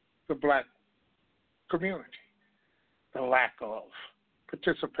the black community, the lack of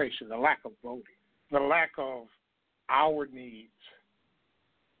participation, the lack of voting, the lack of our needs.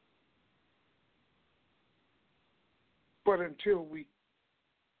 But until we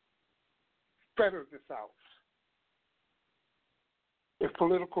better this out, if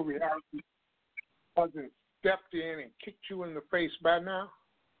political reality hasn't stepped in and kicked you in the face by now,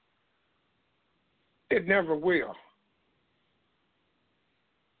 it never will.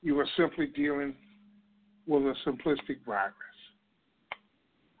 You are simply dealing with a simplistic virus.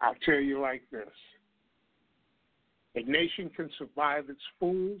 I'll tell you like this. A nation can survive its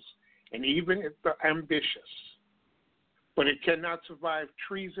fools and even the ambitious, but it cannot survive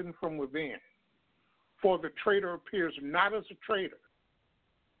treason from within. For the traitor appears not as a traitor.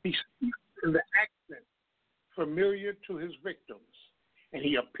 He speaks in the accent familiar to his victims, and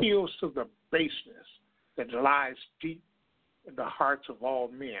he appeals to the baseness that lies deep in the hearts of all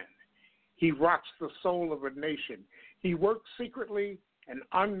men. He rocks the soul of a nation. He works secretly and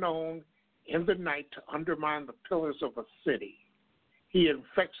unknown in the night to undermine the pillars of a city. He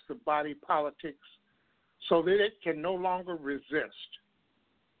infects the body politics so that it can no longer resist.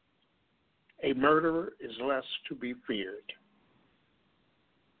 A murderer is less to be feared.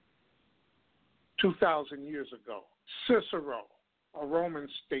 2,000 years ago, Cicero, a Roman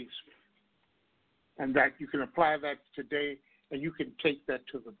statesman, and that you can apply that today and you can take that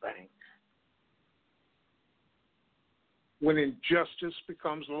to the bank. When injustice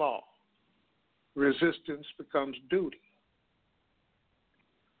becomes law, resistance becomes duty.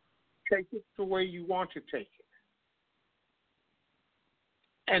 Take it the way you want to take it.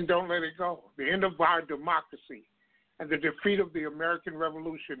 And don't let it go. The end of our democracy and the defeat of the American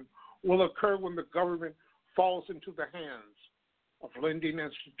Revolution will occur when the government falls into the hands of lending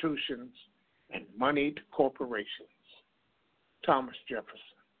institutions and moneyed corporations. Thomas Jefferson.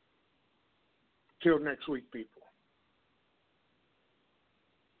 Till next week, people.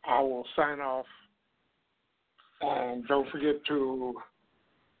 I will sign off. And don't forget to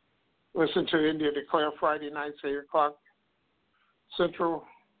listen to India Declare Friday nights, 8 o'clock Central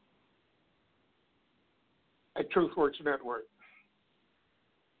at TruthWorks Network.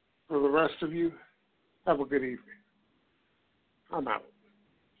 For the rest of you, have a good evening. I'm out.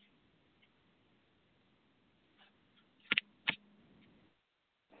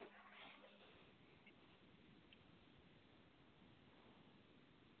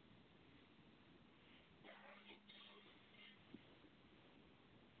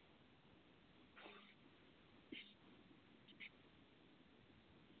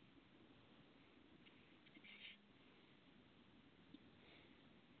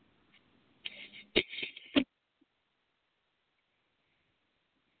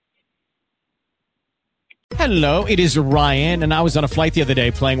 Hello, it is Ryan, and I was on a flight the other day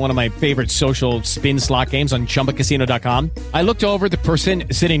playing one of my favorite social spin slot games on ChumbaCasino.com. I looked over at the person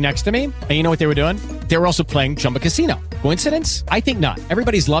sitting next to me, and you know what they were doing? They were also playing Chumba Casino. Coincidence? I think not.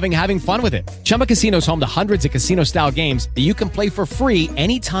 Everybody's loving having fun with it. Chumba Casino is home to hundreds of casino-style games that you can play for free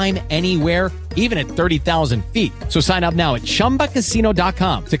anytime, anywhere, even at 30,000 feet. So sign up now at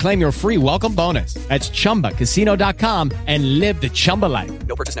ChumbaCasino.com to claim your free welcome bonus. That's ChumbaCasino.com and live the Chumba life.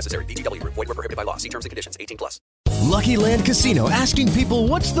 No purchase necessary. VGW. Void where prohibited by law. See terms and conditions. 18+. Lucky Land Casino, asking people,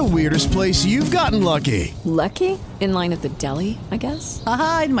 what's the weirdest place you've gotten lucky? Lucky? In line at the deli, I guess?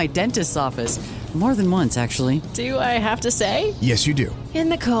 Aha, in my dentist's office. More than once, actually. Do I have to say? Yes, you do. In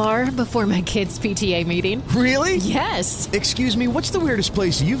the car before my kids' PTA meeting. Really? Yes. Excuse me, what's the weirdest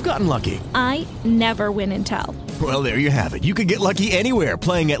place you've gotten lucky? I never win and tell. Well, there you have it. You can get lucky anywhere,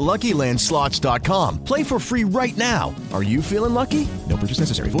 playing at LuckyLandSlots.com. Play for free right now. Are you feeling lucky? No purchase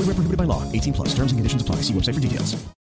necessary. Void where prohibited by law. 18+. Terms and conditions apply. See website for details.